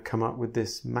to kind of come up with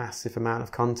this massive amount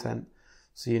of content.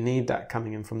 So you need that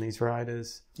coming in from these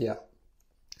riders. Yeah.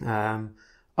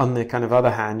 On the kind of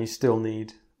other hand, you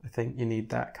need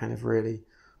that kind of really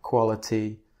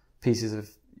quality pieces of,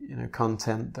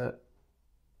 content that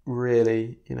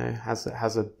really,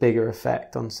 has a bigger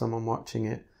effect on someone watching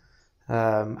it.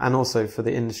 And also for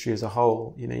the industry as a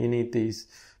whole, you need these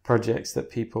projects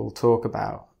that people talk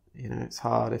about. It's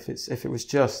hard if it was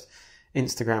just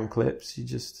Instagram clips, you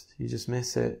just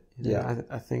miss it.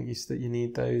 I think you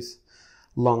need those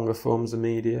longer forms of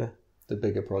media, the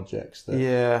bigger projects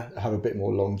that have a bit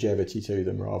more longevity to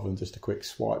them, rather than just a quick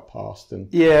swipe past.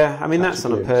 And I mean that's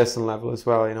on a personal level as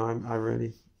well.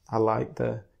 I like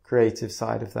the creative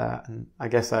side of that, and I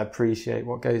guess I appreciate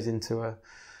what goes into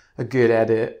a good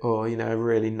edit or a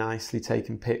really nicely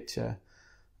taken picture.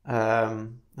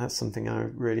 That's something I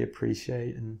really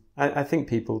appreciate, and I think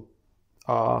people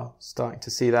are starting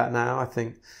to see that now. I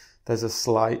think there's a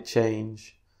slight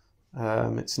change.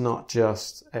 It's not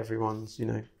just everyone's,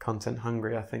 content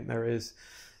hungry. I think there is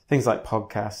things like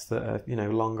podcasts that are,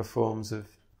 longer forms of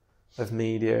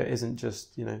media. It isn't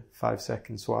just,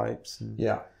 5-second swipes. And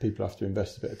people have to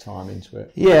invest a bit of time into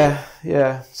it.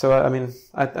 Yeah. So,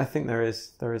 I think there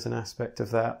is an aspect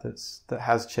of that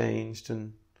has changed,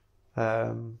 and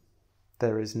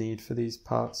there is need for these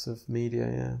parts of media,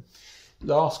 yeah.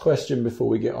 Last question before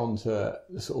we get on to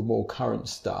the sort of more current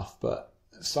stuff, but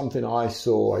something I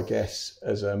saw, I guess,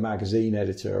 as a magazine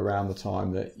editor around the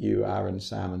time that you, Aaron,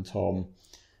 Sam and Tom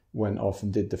went off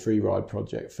and did the Freeride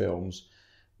Project films,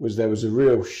 was there was a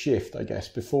real shift, I guess.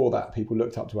 Before that, people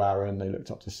looked up to Aaron, they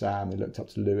looked up to Sam, they looked up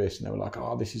to Lewis, and they were like,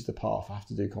 oh, this is the path, I have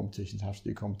to do competitions,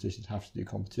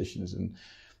 and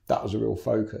that was a real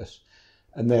focus.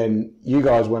 And then you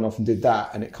guys went off and did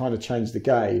that, and it kind of changed the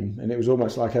game, and it was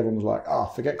almost like everyone was like,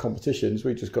 forget competitions,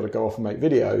 we just got to go off and make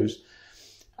videos.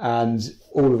 And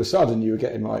all of a sudden you were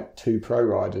getting like 2 pro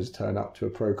riders turn up to a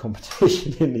pro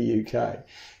competition in the UK.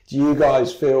 Do you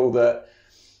guys feel that,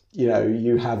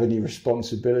 you have any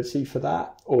responsibility for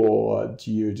that? Or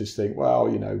do you just think, well,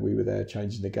 we were there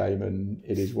changing the game and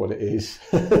it is what it is?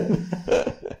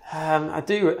 I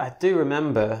do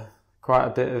remember quite a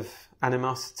bit of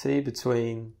animosity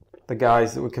between the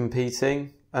guys that were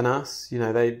competing and us.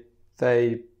 They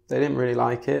didn't really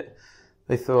like it.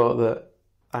 They thought that,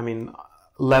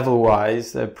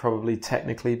 level-wise, they're probably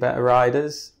technically better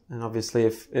riders. And obviously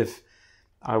if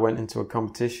I went into a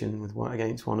competition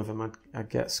against one of them, I'd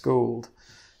get schooled.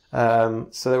 So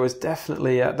there was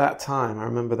definitely, at that time, I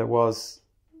remember there was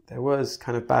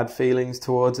kind of bad feelings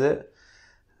towards it.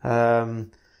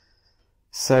 Following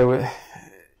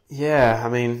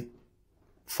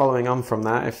on from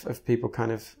that, if people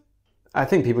I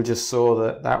think people just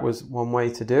saw that was one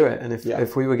way to do it. And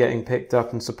if we were getting picked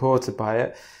up and supported by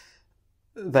it,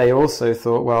 they also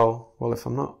thought, well, if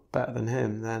I'm not better than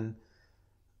him,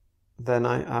 then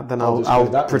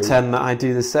I'll pretend that I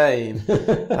do the same.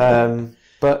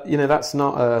 But that's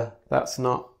not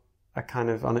a kind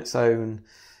of on its own.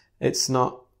 It's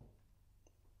not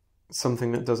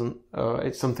something that doesn't.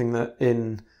 It's something that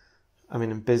in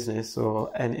business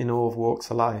or in all walks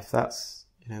of life, that's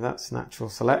natural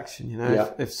selection.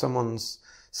 If someone's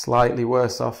slightly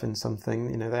worse off in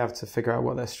something, they have to figure out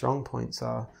what their strong points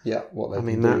are. Yeah, what they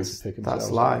can do to pick themselves up. That's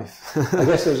life. I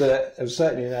guess there was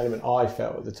certainly an element I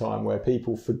felt at the time where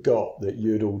people forgot that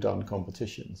you'd all done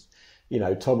competitions.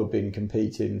 Tom had been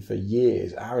competing for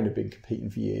years, Aaron had been competing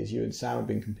for years, you and Sam had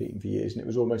been competing for years, and it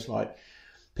was almost like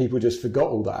people just forgot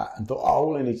all that and thought,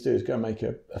 all I need to do is go and make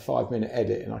a 5-minute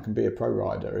edit and I can be a pro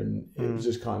rider. And it was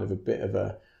just kind of a bit of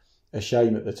a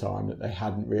shame at the time that they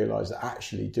hadn't realised that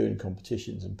actually doing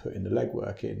competitions and putting the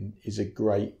legwork in is a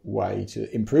great way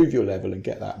to improve your level and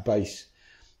get that base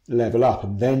level up,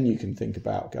 and then you can think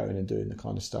about going and doing the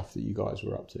kind of stuff that you guys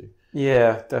were up to.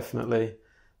 Yeah, definitely.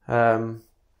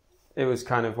 It was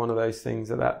kind of one of those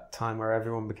things at that time where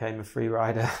everyone became a free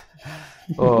rider.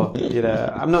 Or,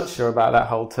 I'm not sure about that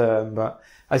whole term, but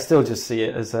I still just see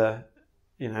it as it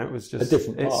was just a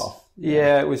different path.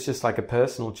 Yeah, it was just like a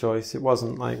personal choice. It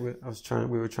wasn't like we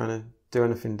were trying to do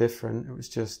anything different. It was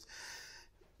just,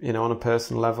 on a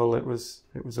personal level, it was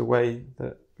a way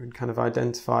that we kind of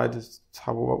identified as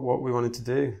what we wanted to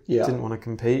do. Yeah. Didn't want to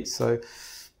compete. So,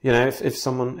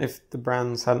 if the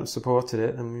brands hadn't supported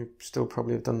it, then we still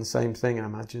probably have done the same thing, I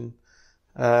imagine.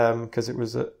 Because it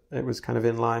was kind of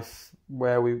in life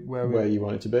where you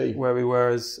wanted to be, where we were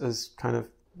as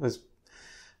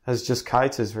just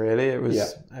kiters, really. It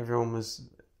was everyone was,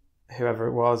 whoever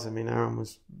it was. Aaron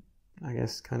was, I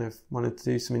guess, kind of wanted to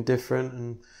do something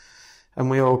different, and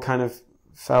we all kind of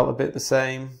felt a bit the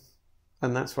same,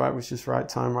 and that's why it was just right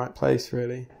time, right place,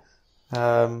 really.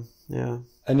 Yeah.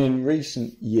 And in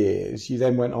recent years, you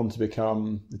then went on to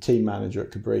become the team manager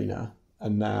at Cabrinha,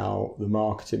 and now the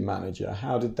marketing manager.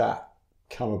 How did that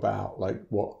come about? Like,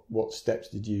 what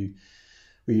steps were you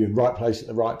in the right place at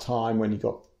the right time when you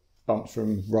got bumped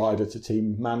from rider to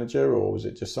team manager, or was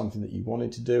it just something that you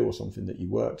wanted to do or something that you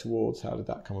worked towards? How did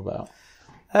that come about?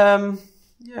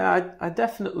 I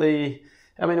definitely,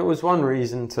 it was one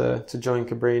reason to join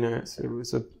Cabrinha. It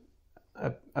was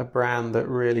a brand that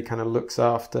really kind of looks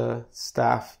after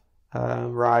staff,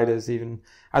 riders. Even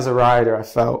as a rider, I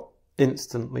felt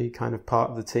instantly kind of part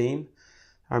of the team.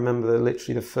 I remember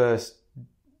as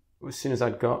soon as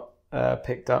I'd got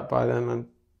picked up by them, and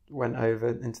went over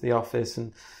into the office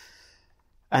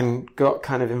and got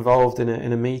kind of involved in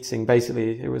a meeting.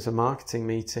 Basically, it was a marketing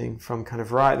meeting from kind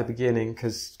of right at the beginning,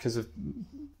 because of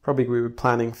probably we were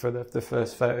planning for the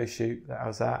first photo shoot that I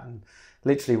was at,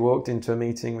 literally walked into a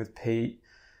meeting with Pete,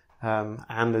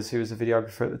 Anders, who was a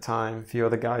videographer at the time, a few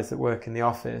other guys that work in the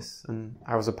office, and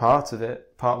I was a part of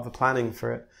it, part of the planning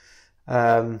for it.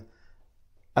 And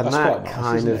that's that nice,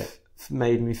 kind of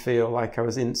made me feel like I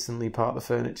was instantly part of the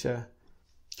furniture.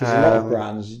 Because a lot of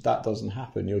brands, that doesn't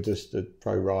happen. You're just a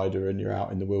pro rider and you're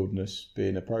out in the wilderness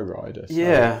being a pro rider. So.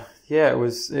 Yeah, it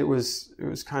was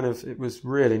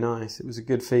really nice. It was a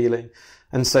good feeling.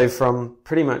 And so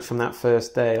pretty much from that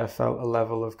first day, I felt a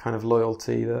level of kind of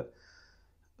loyalty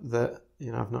that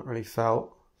I've not really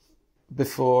felt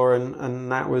before.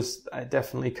 And that was, I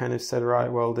definitely kind of said,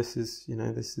 right, well, this is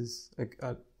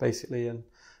basically an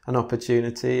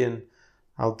opportunity, and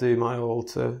I'll do my all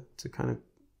to kind of,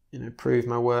 prove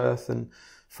my worth. And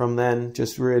from then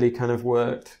just really kind of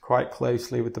worked quite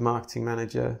closely with the marketing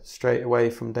manager straight away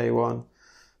from day one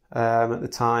at the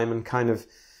time. And kind of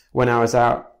when I was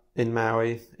out in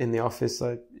Maui in the office,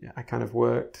 I kind of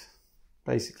worked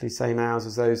basically same hours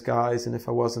as those guys. And if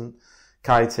I wasn't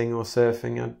kiting or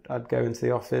surfing, I'd go into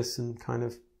the office and kind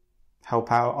of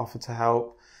help out, offer to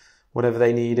help, whatever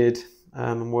they needed,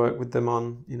 and work with them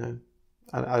on,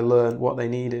 I learned what they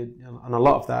needed, and a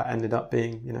lot of that ended up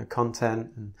being,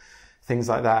 content and things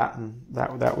like that, and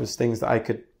that was things that I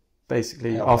could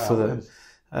basically offer them.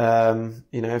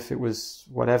 If it was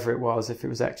whatever it was, if it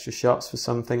was extra shots for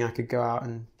something, I could go out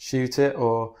and shoot it,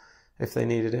 or if they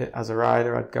needed it as a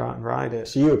rider, I'd go out and ride it.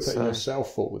 So you were putting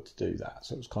yourself forward to do that.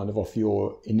 So it was kind of off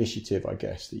your initiative, I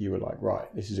guess, that you were like, right,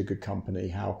 this is a good company.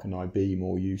 How can I be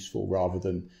more useful, rather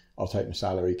than I'll take my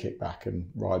salary, kick back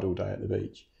and ride all day at the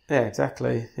beach? Yeah,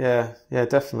 exactly. Yeah,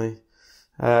 definitely.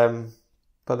 But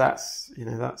that's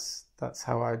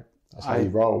how That's how you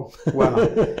roll.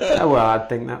 well, I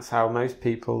think that's how most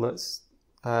people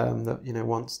that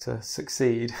wants to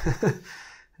succeed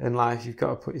in life. You've got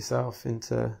to put yourself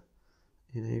into,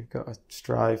 you've got to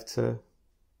strive to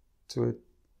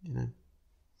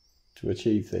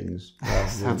achieve things.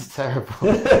 Sounds terrible.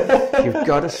 You've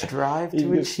got to strive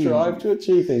to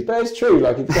achieve things. But it's true.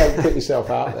 Like, if you don't put yourself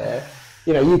out there,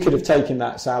 you could have taken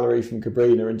that salary from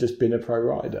Cabrinha and just been a pro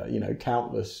rider.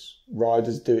 Countless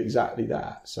riders do exactly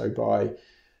that. So by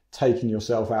taking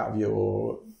yourself out of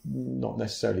your, not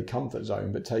necessarily comfort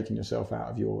zone, but taking yourself out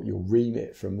of your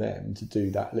remit from them to do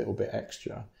that little bit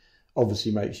extra,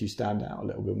 obviously makes you stand out a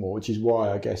little bit more, which is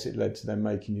why I guess it led to them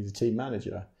making you the team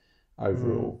manager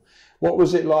overall. What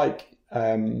was it like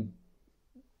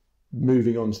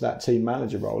moving on to that team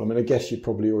manager role? I mean, I guess you'd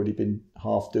probably already been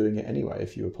half doing it anyway,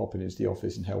 if you were popping into the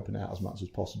office and helping out as much as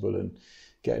possible and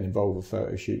getting involved with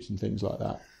photo shoots and things like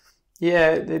that.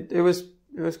 Yeah, it was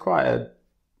quite a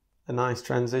nice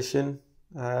transition.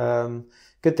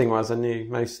 Good thing was I knew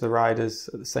most of the riders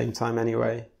at the same time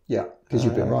anyway. Yeah, because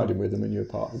you've been riding with them and you're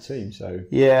part of the team. So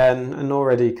yeah, and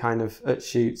already kind of at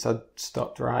shoots I'd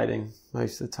stopped riding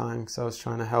most of the time because I was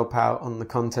trying to help out on the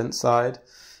content side,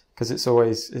 because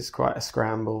it's quite a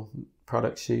scramble.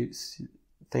 Product shoots,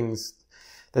 things,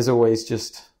 there's always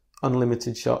just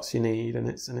unlimited shots you need, and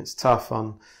it's tough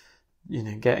on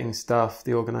getting stuff.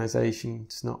 The organisation,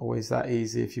 it's not always that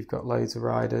easy if you've got loads of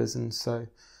riders, and so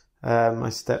I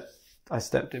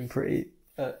stepped in pretty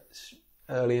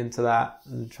early into that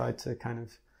and tried to kind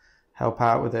of help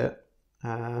out with it.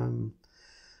 And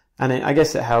I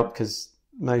guess it helped because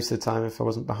most of the time, if I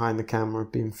wasn't behind the camera,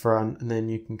 I'd be in front, and then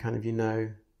you can kind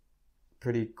of,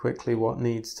 pretty quickly what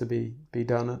needs to be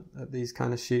done at these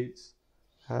kind of shoots.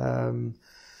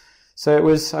 So it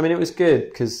was good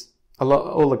because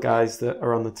all the guys that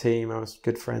are on the team I was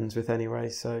good friends with anyway.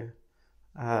 So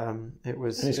it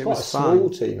was. And it's it quite was a fun. small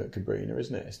team at Cabrinha,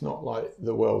 isn't it? It's not like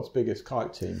the world's biggest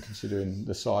kite team, considering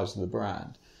the size of the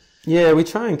brand. Yeah, we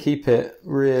try and keep it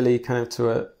really kind of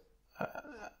to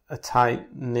a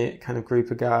tight knit kind of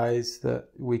group of guys that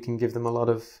we can give them a lot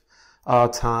of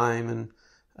our time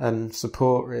and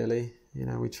support. Really,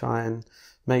 we try and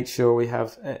make sure we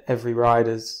have every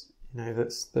rider's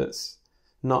that's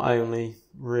not only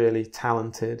really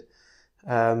talented,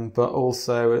 but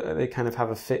also they kind of have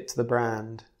a fit to the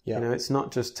brand. Yeah. It's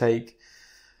not just take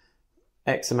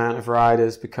X amount of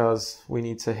riders because we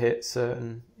need to hit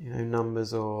certain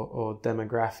numbers or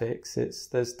demographics.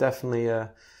 There's definitely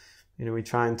we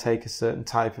try and take a certain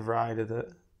type of rider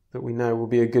that we know will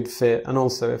be a good fit, and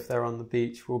also if they're on the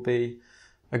beach will be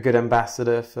a good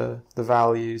ambassador for the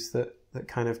values that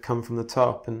kind of come from the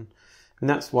top. And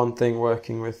that's one thing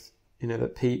working with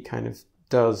that Pete kind of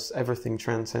does. Everything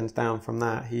transcends down from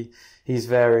that. He's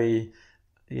very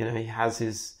he has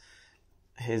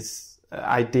his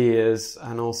ideas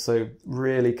and also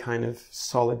really kind of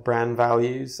solid brand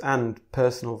values and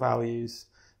personal values,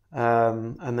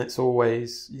 and it's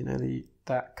always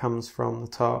that comes from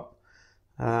the top.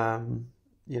 And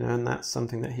that's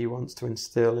something that he wants to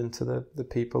instill into the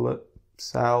people that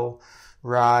sell,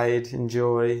 ride,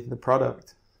 enjoy the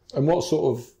product. And what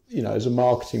sort of, as a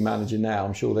marketing manager now,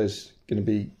 I'm sure there's going to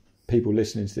be people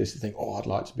listening to this that think, I'd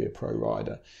like to be a pro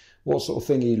rider. What sort of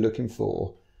thing are you looking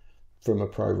for from a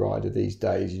pro rider these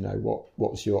days?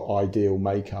 What's your ideal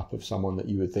makeup of someone that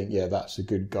you would think, yeah, that's a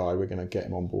good guy, we're going to get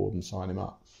him on board and sign him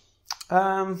up?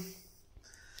 I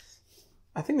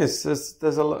think there's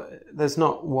a lot. There's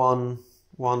not one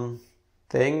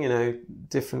thing.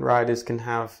 Different riders can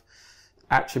have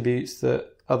attributes that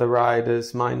other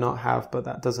riders might not have, but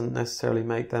that doesn't necessarily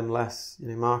make them less,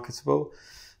 marketable.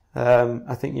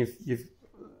 I think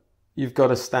you've got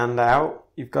to stand out.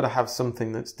 You've got to have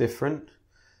something that's different.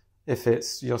 If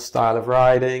it's your style of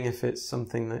riding, if it's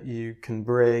something that you can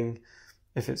bring,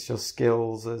 if it's your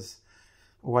skills as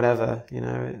whatever,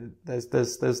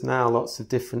 there's now lots of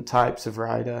different types of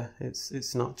rider.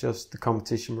 It's not just the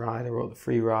competition rider or the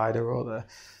free rider or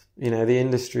the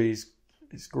industry's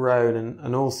it's grown,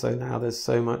 and also now there's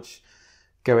so much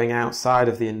going outside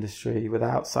of the industry with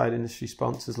outside industry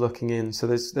sponsors looking in. So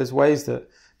there's ways that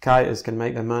kiters can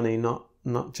make their money,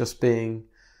 not just being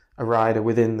a rider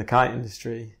within the kite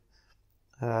industry.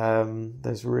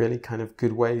 There's really kind of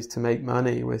good ways to make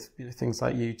money with things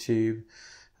like YouTube.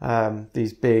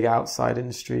 These big outside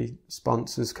industry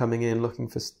sponsors coming in looking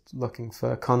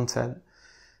for content.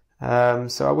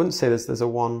 So I wouldn't say there's a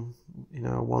one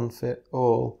fit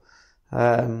all.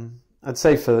 I'd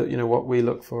say for what we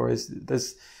look for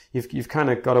is you've kind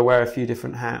of got to wear a few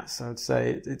different hats. I would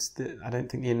say I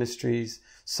don't think the industry's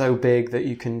so big that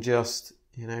you can just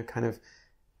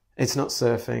it's not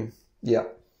surfing. Yeah,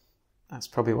 that's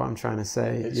probably what I'm trying to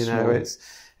say.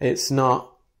 It's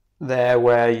not there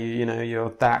where you're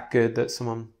that good that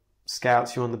someone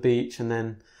scouts you on the beach and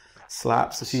then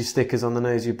slaps a few stickers on the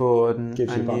nose of your board and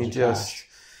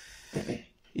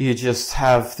you just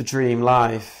have the dream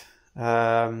life.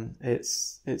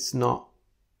 It's not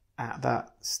at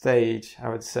that stage, I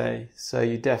would say. So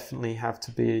you definitely have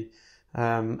to be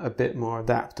a bit more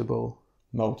adaptable,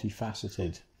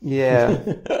 multifaceted. Yeah,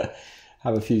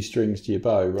 have a few strings to your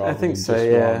bow. Rather I think than so. just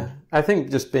Yeah, one. I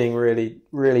think just being really,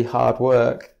 really hard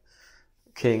work,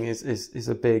 King, is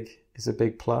a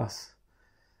big plus,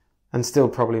 and still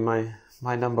probably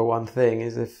my number one thing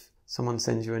is if someone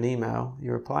sends you an email,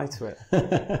 you reply to it.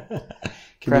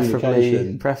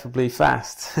 Preferably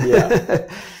fast. Yeah.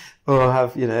 Or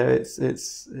have it's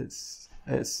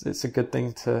a good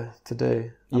thing to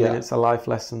do. I mean, it's a life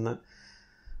lesson that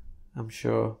I'm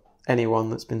sure anyone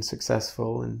that's been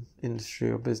successful in industry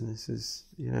or business is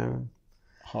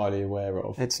highly aware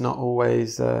of. It's not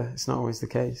always the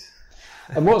case.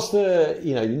 And what's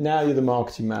now you're the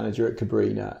marketing manager at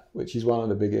Cabrinha, which is one of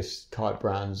the biggest kite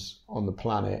brands on the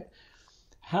planet.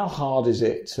 How hard is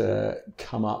it to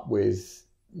come up with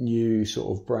new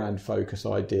sort of brand focus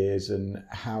ideas, and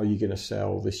how are you going to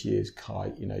sell this year's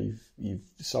kite? You've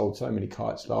sold so many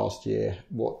kites last year.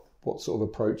 What sort of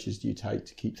approaches do you take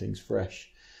to keep things fresh?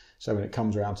 So when it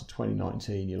comes around to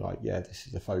 2019, you're like, yeah, this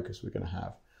is the focus we're going to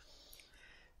have.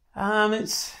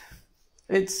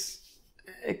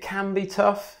 It can be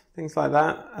tough, things like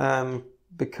that,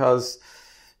 because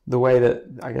the way that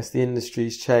I guess the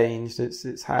industry's changed,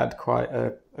 it's had quite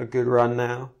a good run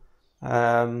now.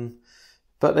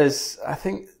 But I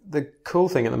think the cool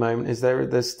thing at the moment is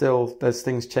there's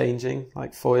things changing.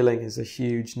 Like foiling is a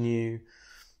huge new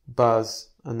buzz,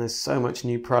 and there's so much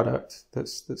new product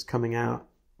that's coming out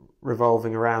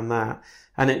revolving around that.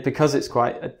 And because it's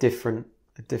quite a different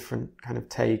kind of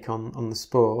take on the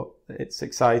sport, it's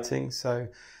exciting. So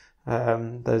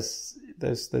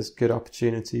there's good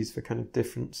opportunities for kind of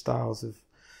different styles of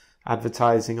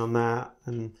advertising on that.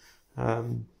 And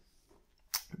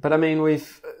but I mean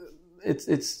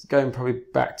it's going probably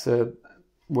back to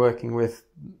working with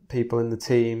people in the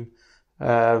team,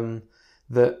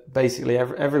 that basically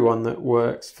everyone that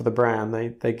works for the brand,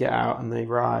 they get out and they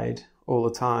ride all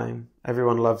the time.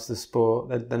 Everyone loves the sport.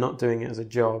 They're not doing it as a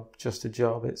job, just a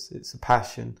job. It's a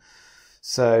passion.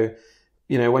 So,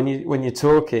 when you're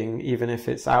talking, even if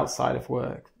it's outside of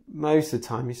work, most of the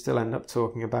time you still end up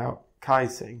talking about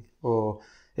kiting. Or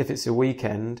if it's a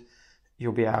weekend,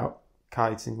 you'll be out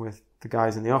kiting with the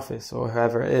guys in the office or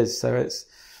whoever it is. So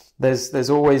there's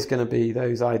always going to be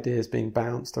those ideas being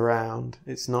bounced around.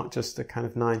 It's not just a kind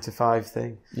of 9 to 5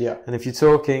 thing. Yeah. And if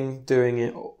you're doing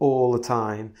it all the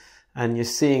time, and you're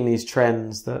seeing these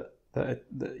trends that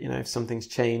if something's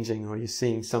changing, or you're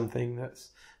seeing something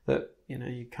that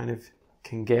you kind of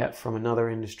can get from another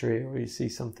industry, or you see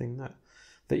something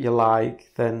that you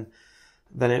like, then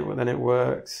it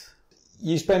works.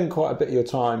 you spend quite a bit of your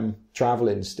time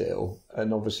traveling still,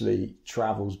 and obviously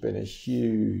travel's been a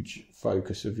huge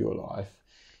focus of your life.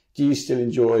 Do you still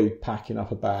enjoy packing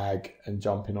up a bag and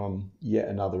jumping on yet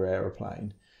another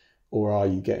aeroplane? Or are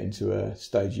you getting to a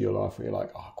stage of your life where you're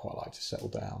like, oh, I'd quite like to settle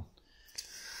down?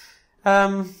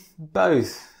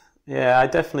 Both. Yeah, I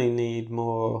definitely need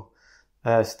more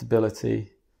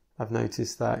stability. I've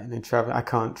noticed that, travel. I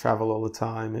can't travel all the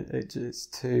time. It's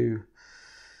too.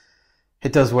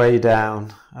 It does weigh you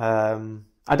down.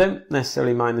 I don't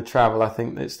necessarily mind the travel. I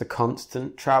think it's the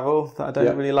constant travel that I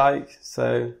don't really like.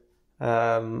 So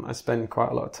I spend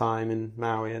quite a lot of time in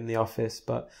Maui in the office,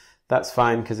 but that's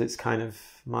fine because it's kind of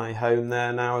my home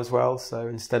there now as well. So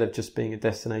instead of just being a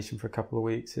destination for a couple of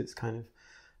weeks, it's kind of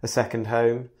a second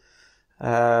home.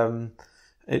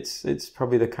 It's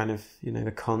probably the kind of,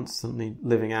 the constantly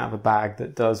living out of a bag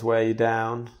that does wear you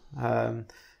down.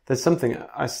 There's something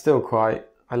I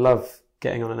love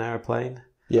getting on an aeroplane.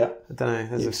 Yeah. I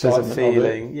don't know, there's a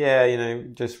feeling. Yeah,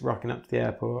 just rocking up to the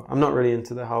airport. I'm not really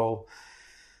into the whole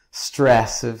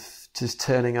stress of just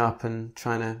turning up and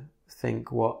trying to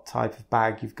think what type of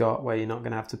bag you've got where you're not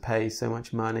going to have to pay so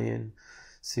much money and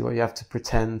see what you have to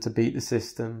pretend to beat the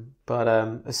system. But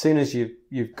as soon as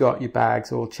you've got your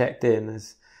bags all checked in,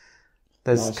 there's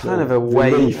nice kind of a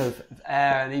wave of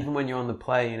air, and even when you're on the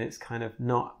plane, it's kind of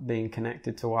not being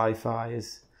connected to Wi-Fi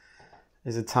is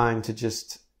a time to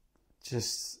just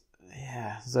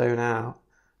zone out.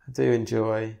 I do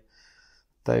enjoy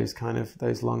those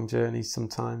long journeys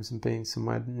sometimes and being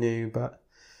somewhere new, but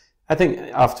I think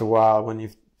after a while, when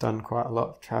you've done quite a lot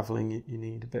of traveling, you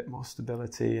need a bit more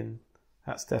stability, and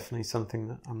that's definitely something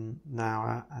that I'm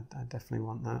now at. I definitely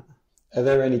want that. Are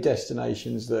there any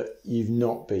destinations that you've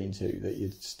not been to that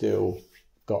you've still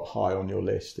got high on your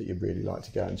list that you'd really like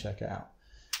to go and check out?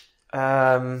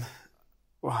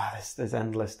 There's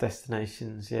endless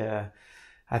destinations. Yeah,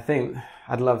 I think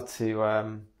I'd love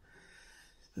to.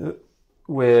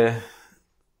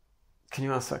 Can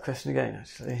you ask that question again?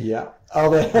 Actually, yeah. Are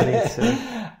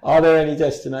there any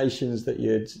destinations that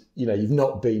you've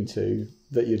not been to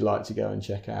that you'd like to go and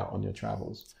check out on your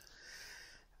travels?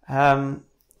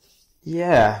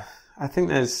 Yeah, I think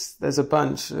there's a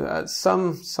bunch.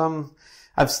 Some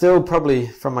I've still probably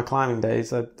from my climbing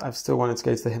days. I've still wanted to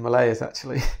go to the Himalayas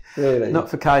actually. Really? Not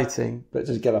for kiting, but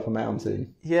just get up a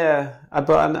mountain. Yeah,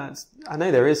 but I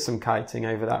know there is some kiting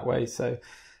over that way. So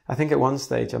I think at one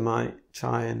stage I might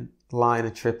try and line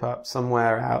a trip up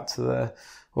somewhere out to the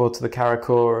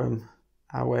Karakoram,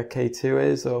 where K2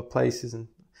 is, or places, and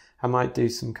I might do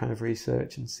some kind of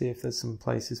research and see if there's some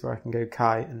places where I can go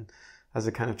kite and as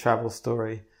a kind of travel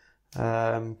story,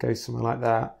 go somewhere like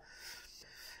that.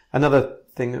 Another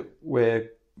thing that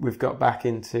we've got back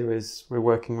into is we're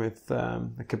working with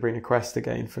the Cabrinha Quest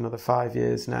again for another 5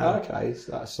 years now. Okay,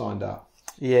 so that's signed up.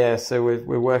 Yeah, so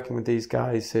we're working with these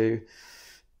guys who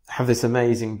have this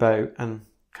amazing boat and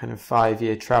kind of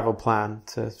 5-year travel plan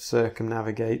to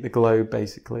circumnavigate the globe,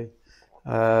 basically.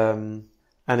 And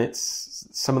it's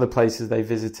some of the places they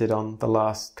visited on the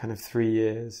last kind of 3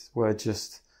 years were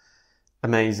just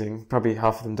amazing. Probably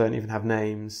half of them don't even have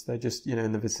names. They're just,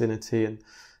 in the vicinity, and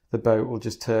the boat will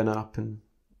just turn up and,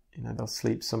 they'll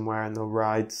sleep somewhere and they'll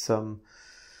ride some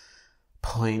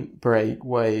point break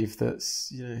wave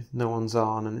that's, no one's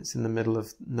on, and it's in the middle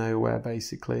of nowhere,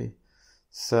 basically.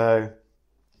 So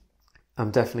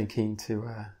I'm definitely keen to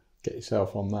get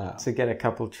yourself on that, to get a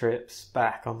couple trips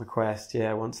back on the Quest.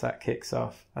 Yeah, once that kicks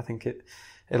off, I think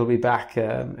it'll be back.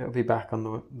 It'll be back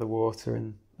on the water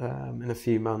in a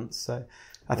few months. So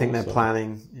I think they're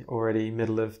planning already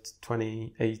middle of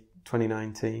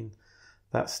 2019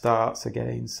 that starts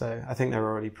again. So I think they're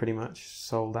already pretty much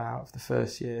sold out of the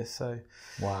first year. So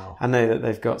wow, I know that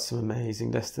they've got some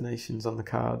amazing destinations on the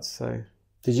cards. So.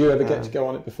 Did you ever get to go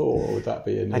on it before, or would that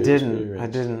be a new experience? I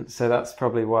didn't. So that's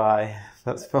probably why.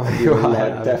 I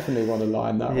definitely want to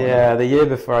line that one up. Yeah, the year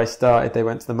before I started, they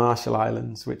went to the Marshall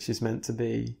Islands, which is meant to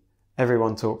be.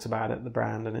 Everyone talks about it, the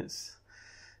brand, and it's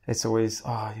always,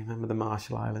 oh, you remember the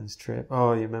Marshall Islands trip?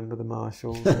 Oh, you remember the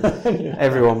Marshalls? Yeah.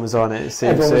 Everyone was on it. It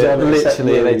seems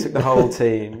literally they took the whole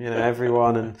team,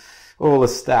 everyone and all the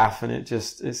staff, and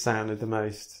it sounded the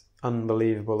most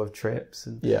unbelievable of trips.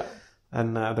 And yeah.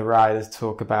 And the riders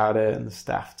talk about it, and the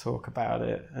staff talk about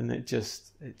it, and it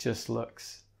just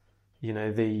looks,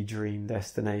 the dream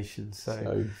destination.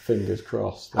 So fingers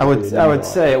crossed. I would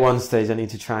say at one stage I need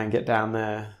to try and get down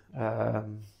there.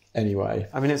 Anyway,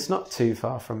 I mean, it's not too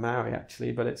far from Maui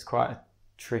actually, but it's quite a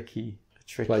tricky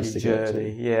place to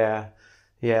journey. Yeah,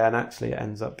 and actually it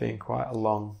ends up being quite a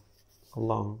long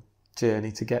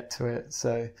journey to get to it.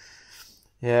 So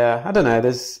yeah, I don't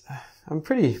know. I'm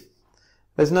pretty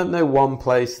there's no one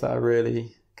place that I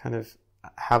really kind of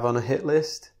have on a hit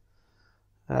list.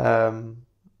 I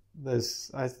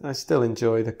still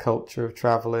enjoy the culture of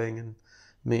traveling and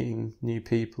meeting new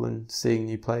people and seeing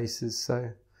new places.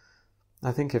 So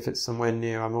I think if it's somewhere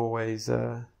new, I'm always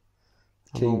kind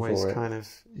of,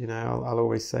 I'll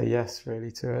always say yes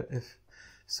really to it. If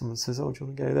someone says, "Oh, do you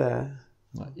want to go there?"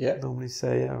 Yeah. I normally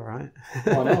say, "Yeah, all right."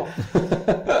 Why not?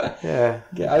 Yeah.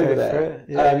 Get over there.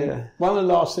 Yeah. One of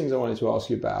the last things I wanted to ask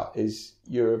you about is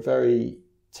you're a very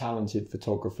talented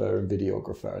photographer and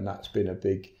videographer, and that's been a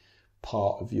big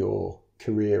part of your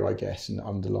career, I guess, and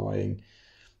underlying,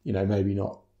 maybe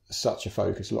not such a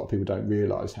focus. A lot of people don't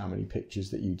realise how many pictures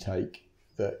that you take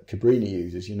that Cabrinha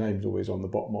uses. Your name's always on the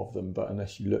bottom of them, but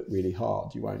unless you look really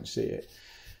hard, you won't see it.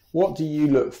 What do you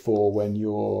look for when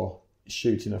you're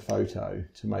shooting a photo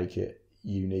to make it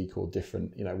unique or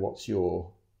different? What's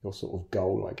your sort of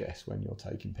goal, I guess, when you're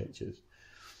taking pictures?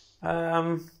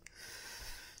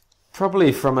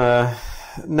 Probably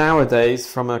nowadays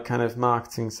from a kind of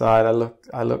marketing side,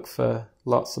 I look for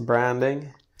lots of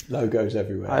branding, logos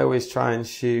everywhere. I always try and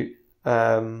shoot.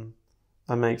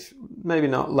 I maybe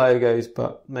not logos,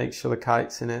 but make sure the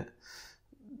kite's in it,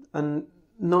 and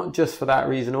not just for that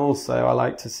reason. Also, I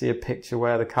like to see a picture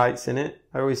where the kite's in it.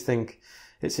 I always think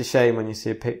it's a shame when you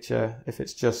see a picture if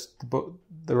it's just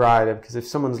the rider, because if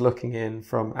someone's looking in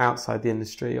from outside the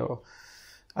industry,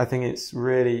 I think it's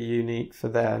really unique for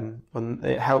them, and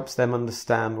it helps them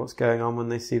understand what's going on when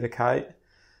they see the kite.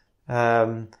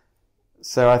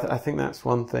 So I think that's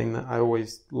one thing that I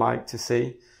always like to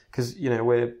see, because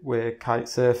we're kite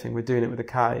surfing, we're doing it with a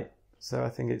kite, so I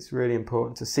think it's really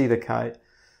important to see the kite.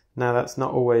 Now that's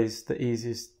not always the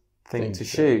easiest thing to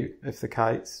shoot. If the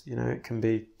kite's, it can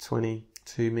be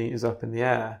 22 meters up in the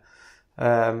air,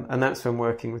 and that's when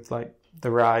working with like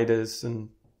the riders, and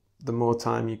the more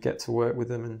time you get to work with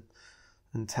them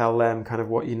and tell them kind of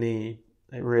what you need,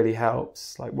 it really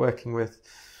helps. Like working with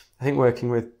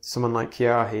someone like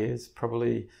Kiahi is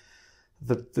probably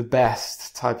the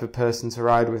best type of person to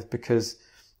ride with, because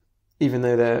even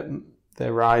though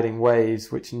they're riding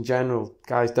waves, which in general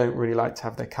guys don't really like to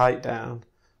have their kite down,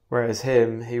 whereas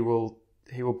he will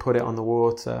put it on the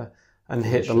water and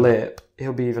hit the lip.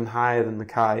 He'll be even higher than the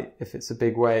kite if it's a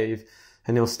big wave,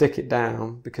 and he'll stick it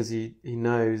down because he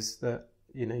knows that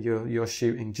you're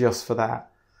shooting just for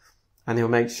that, and he'll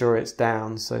make sure it's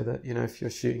down so that if you're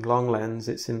shooting long lens,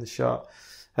 it's in the shot,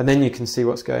 and then you can see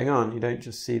what's going on. You don't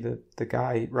just see the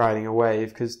guy riding a wave,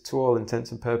 because to all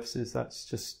intents and purposes that's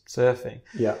just surfing.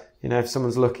 Yeah. If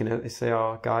someone's looking at it, they say,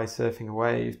 "Oh, guy surfing a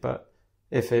wave," but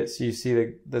if you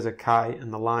see there's a kite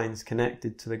and the line's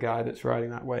connected to the guy that's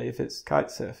riding that wave, it's kite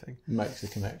surfing. Makes a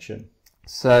connection.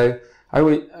 So I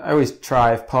always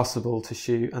try, if possible, to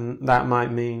shoot, and that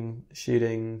might mean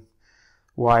shooting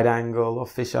wide angle or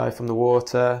fisheye from the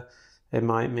water. It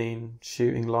might mean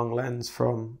shooting long lens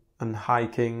from and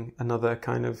hiking another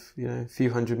kind of few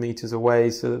hundred meters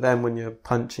away, so that then when you're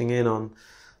punching in on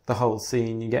the whole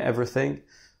scene, you get everything.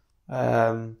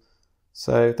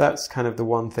 So that's kind of the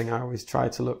one thing I always try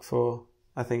to look for.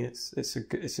 I think it's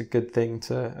a good thing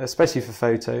to, especially for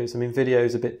photos. I mean, video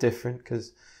is a bit different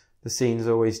because the scene's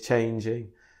always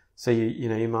changing. So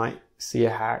you might see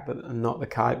a hack but not the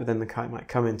kite, but then the kite might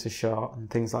come into shot and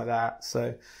things like that.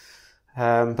 So,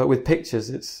 but with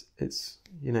pictures, it's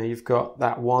you've got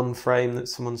that one frame that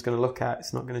someone's going to look at.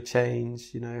 It's not going to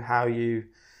change. How you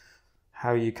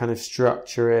kind of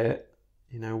structure it.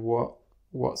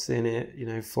 What's in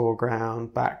it.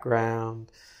 Foreground,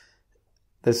 background.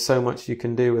 There's so much you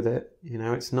can do with it.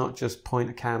 It's not just point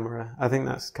a camera. I think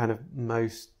that's kind of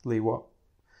mostly what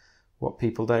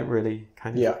people don't really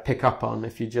kind of pick up on.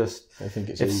 If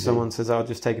easy. Someone says, "I'll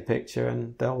just take a picture,"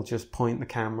 and they'll just point the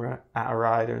camera at a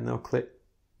rider and they'll click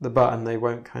the button, they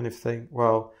won't kind of think,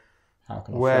 well,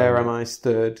 where am I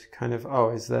stood? Kind of,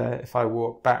 if I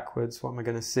walk backwards, what am I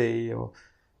going to see? Or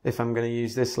if I'm going to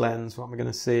use this lens, what am I going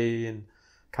to see? And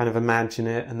kind of imagine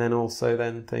it, and then also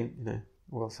then think,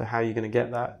 so how are you going to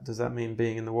get that? Does that mean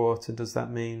being in the water? Does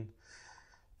that mean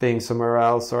being somewhere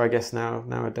else? Or I guess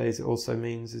nowadays it also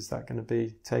means, is that going to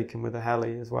be taken with a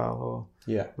heli as well,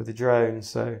 or with a drone?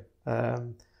 So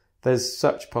there's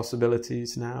such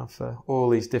possibilities now for all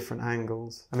these different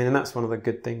angles. I mean, and that's one of the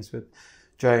good things with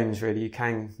drones, really. You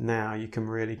can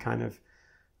really kind of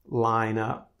line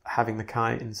up having the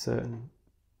kite in certain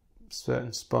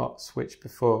spots, which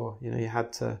before, you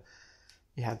had to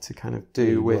kind of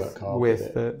do with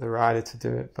the rider to do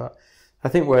it. But I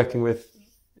think working with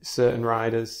certain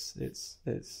riders, it's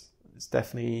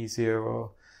definitely easier, or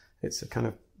it's a kind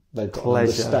of they've got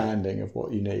pleasure. An understanding of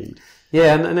what you need.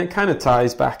 Yeah, and it kind of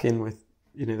ties back in with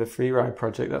the Freeride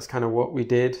Project, that's kind of what we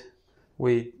did.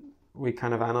 We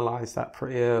kind of analysed that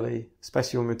pretty early,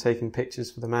 especially when we were taking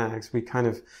pictures for the mags.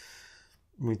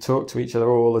 We talked to each other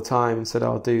all the time and said,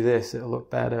 "I'll do this, it'll look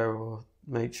better," or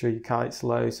 "Make sure your kite's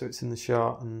low so it's in the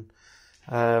shot." And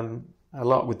a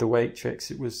lot with the wake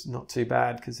tricks, it was not too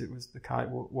bad because the kite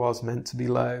was meant to be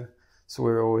low. So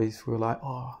we were like,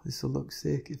 "Oh, this will look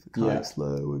sick if the kite's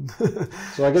low." And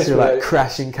so I guess so like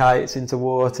crashing kites into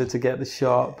water to get the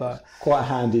shot. But quite a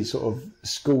handy sort of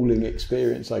schooling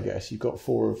experience, I guess. You've got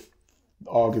 4 of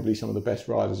arguably some of the best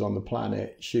riders on the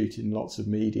planet shooting lots of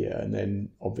media, and then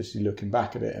obviously looking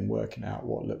back at it and working out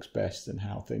what looks best and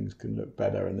how things can look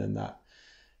better, and then that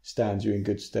stands you in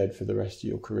good stead for the rest of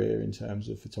your career in terms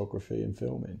of photography and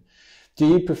filming. Do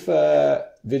you prefer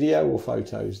video or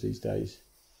photos these days?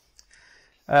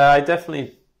 I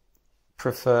definitely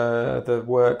prefer the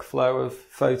workflow of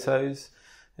photos.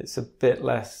 It's a bit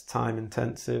less time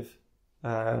intensive.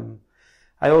 I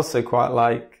also quite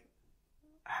like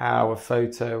how a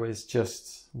photo is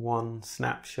just one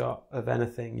snapshot of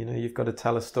anything. You've got to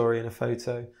tell a story in a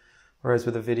photo, whereas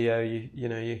with a video,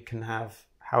 you can have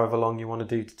however long you want to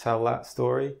do to tell that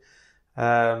story.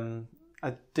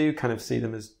 I do kind of see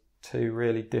them as 2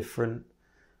 really different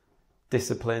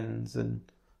disciplines, and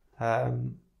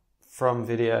from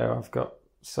video, I've got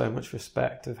so much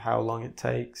respect of how long it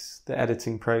takes, the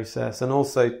editing process, and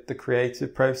also the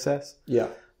creative process. Yeah.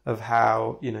 Of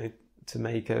how,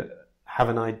 to have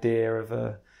an idea of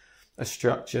a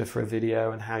structure for a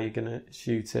video and how you're going to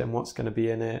shoot it and what's going to be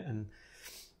in it. And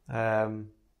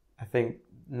I think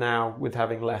now with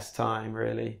having less time,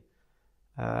 really,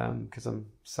 because I'm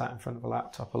sat in front of a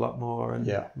laptop a lot more, and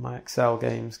my Excel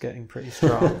game's getting pretty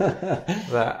strong,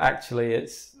 that actually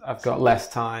I've got less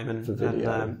time, and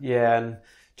and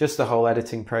just the whole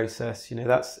editing process,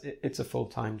 it's a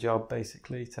full-time job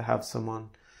basically to have someone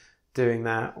doing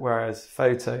that, whereas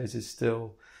photos is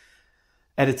still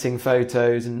editing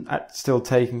photos and still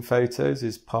taking photos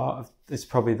is it's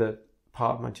probably the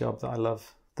part of my job that I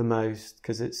love the most,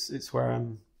 because it's where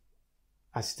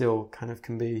I still kind of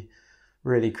can be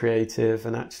really creative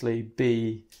and actually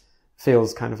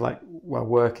feels kind of like, well,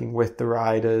 working with the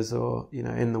riders or,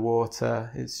 in the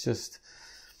water. It's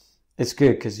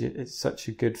good because it's such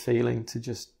a good feeling to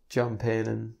just jump in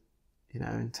and,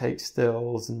 and take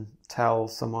stills and tell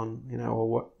someone, or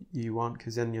what you want,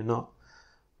 because then you're not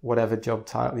whatever job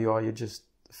title you are, you're just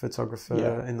a photographer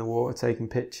in the water taking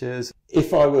pictures.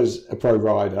 If I was a pro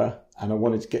rider and I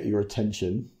wanted to get your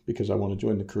attention because I want to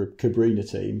join the Cabrinha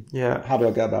team, how do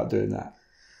I go about doing that?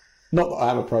 Not that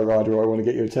I am a pro rider or I want to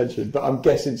get your attention, but I'm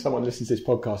guessing someone listening to this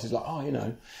podcast is like,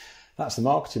 oh, that's the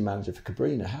marketing manager for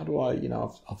Cabrinha. How do I,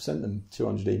 I've sent them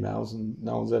 200 emails and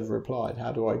no one's ever replied.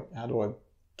 How do I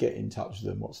get in touch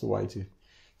with them? What's the way to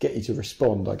get you to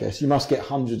respond, I guess? You must get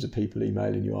hundreds of people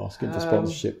emailing you asking for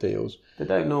sponsorship deals. They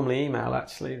don't normally email,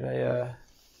 actually. They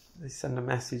send a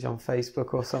message on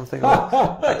Facebook or something.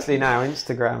 Actually, now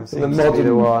Instagram seems to be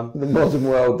the one. The modern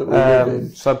world that we live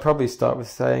in. So I'd probably start with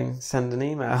saying, send an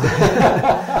email.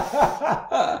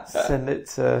 Send it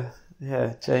to,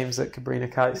 James at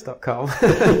cabrinhakites.com.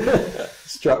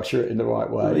 Structure it in the right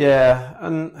way. Yeah,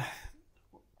 and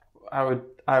I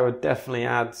would definitely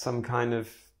add some kind of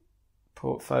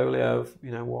portfolio of,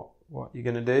 what you're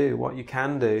going to do, what you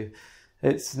can do.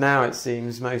 It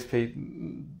seems most people,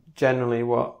 generally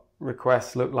what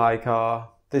requests look like are,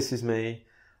 this is me,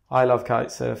 I love kite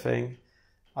surfing,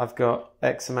 I've got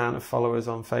X amount of followers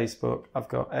on Facebook, I've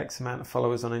got X amount of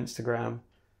followers on Instagram,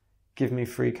 give me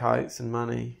free kites and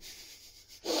money.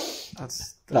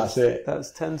 That's it. That's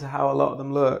tend to how a lot of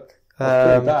them look. That's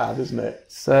pretty bad, isn't it?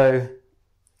 So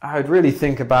I would really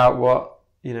think about what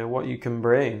you can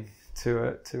bring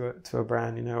to a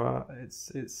brand.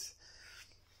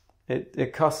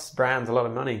 It costs brands a lot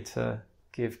of money to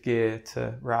give gear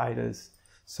to riders,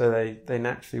 so they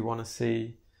naturally want to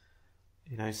see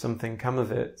something come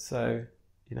of it. So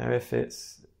if it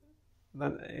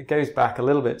goes back a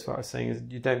little bit to what I was saying, is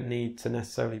you don't need to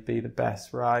necessarily be the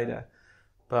best rider,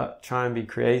 but try and be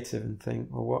creative and think,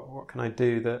 well, what can I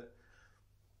do that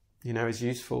is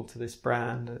useful to this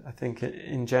brand? I think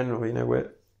in general,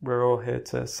 we're all here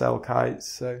to sell kites.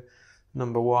 So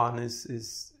number one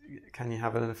is can you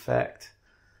have an effect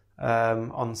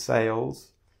on sales?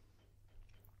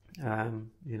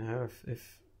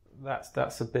 If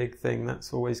that's a big thing,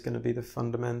 that's always going to be the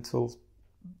fundamental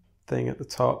thing at the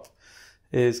top,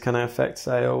 is can I affect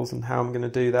sales and how I'm going to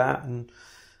do that, and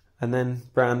then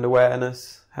brand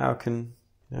awareness. How can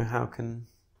I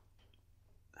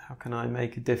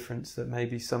make a difference that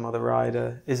maybe some other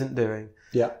rider isn't doing?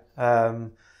 Yeah.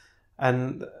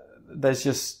 And there's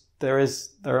just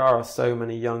there are so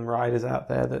many young riders out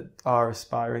there that are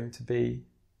aspiring to be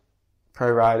pro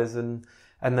riders, and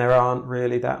there aren't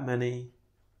really that many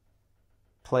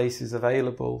places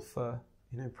available for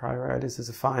pro riders. There's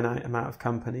a finite amount of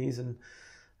companies, and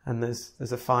there's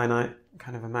a finite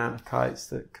kind of amount of kites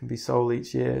that can be sold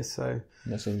each year. So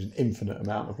there seems an infinite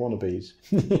amount of wannabes.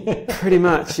 Pretty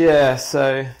much, yeah.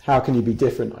 So how can you be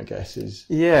different, I guess, is...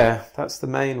 Yeah, that's the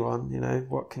main one.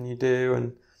 What can you do,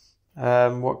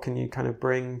 and what can you kind of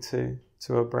bring to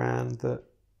a brand that,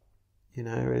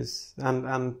 is,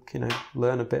 and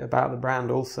learn a bit about the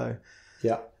brand also.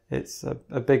 Yeah. It's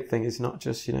a big thing. It's not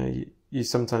just, you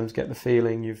sometimes get the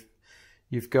feeling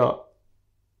you've got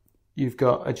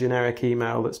a generic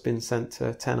email that's been sent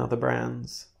to 10 other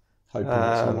brands, hoping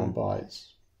that someone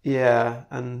bites. Yeah,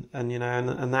 and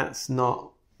that's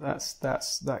not,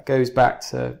 that goes back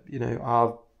to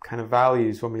our kind of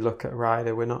values when we look at a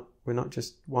rider. We're not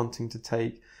just wanting to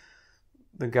take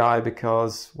the guy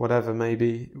because whatever,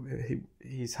 maybe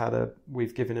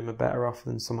we've given him a better offer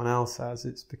than someone else has.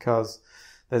 It's because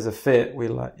there's a fit. We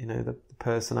like, the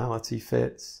personality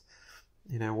fits,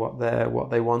 what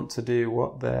they want to do,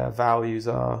 what their values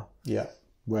are. Yeah.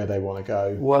 Where they want to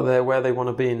go. Where they want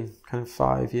to be in kind of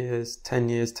 5 years, 10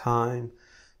 years time.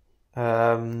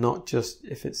 Not just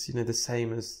if it's, the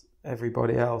same as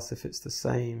everybody else, if it's the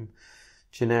same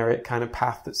generic kind of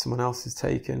path that someone else has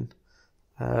taken.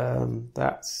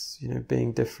 That's,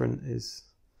 being different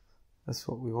that's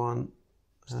what we want.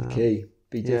 It's the key.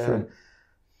 Be different. Yeah.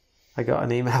 I got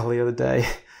an email the other day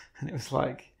and it was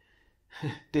like,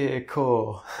 "Dear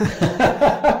Core,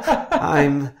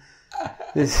 I'm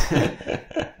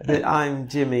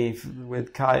Jimmy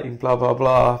with kiting, blah, blah,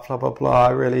 blah, blah, blah, blah.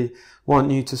 I really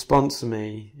want you to sponsor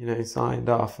me," signed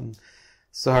off. And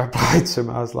so I replied to him.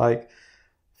 I was like,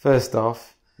 first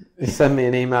off, send me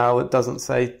an email that doesn't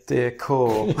say "Dear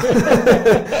Core,"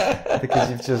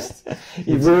 because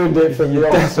you've ruined it from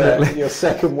your onset. Your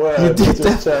second word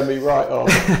just turned me right off.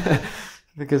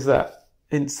 Because that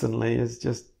instantly is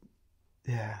just,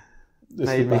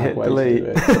 made me hit delete.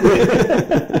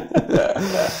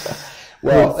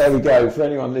 Well, there we go. For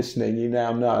anyone listening, you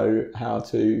now know how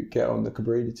to get on the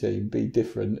Cabrinha team, be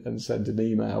different, and send an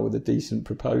email with a decent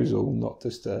proposal, not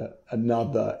just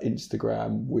another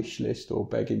Instagram wish list or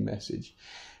begging message.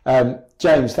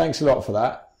 James, thanks a lot for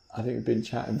that. I think we've been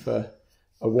chatting for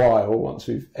a while. Once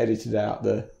we've edited out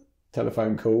the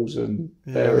telephone calls and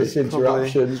various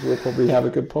interruptions, we'll probably have a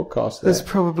good podcast there. There's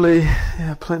probably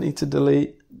plenty to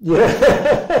delete.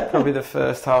 Yeah. Probably the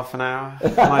first half an hour,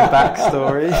 my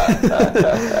backstory.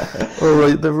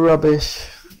 Or the rubbish.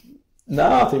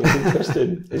 No, I think it's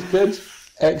interesting. It's good.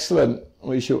 Excellent.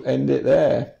 We shall end it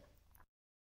there.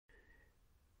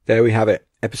 There we have it.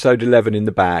 Episode 11 in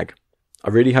the bag. I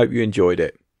really hope you enjoyed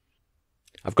it.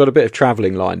 I've got a bit of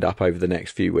travelling lined up over the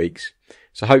next few weeks,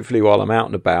 so hopefully while I'm out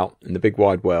and about in the big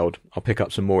wide world, I'll pick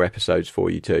up some more episodes for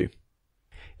you too.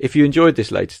 If you enjoyed this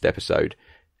latest episode,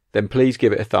 then please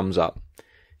give it a thumbs up.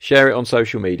 Share it on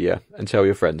social media and tell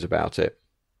your friends about it.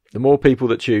 The more people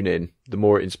that tune in, the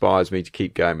more it inspires me to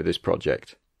keep going with this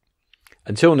project.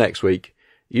 Until next week,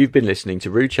 you've been listening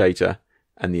to Rude Chater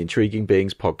and the Intriguing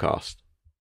Beings podcast.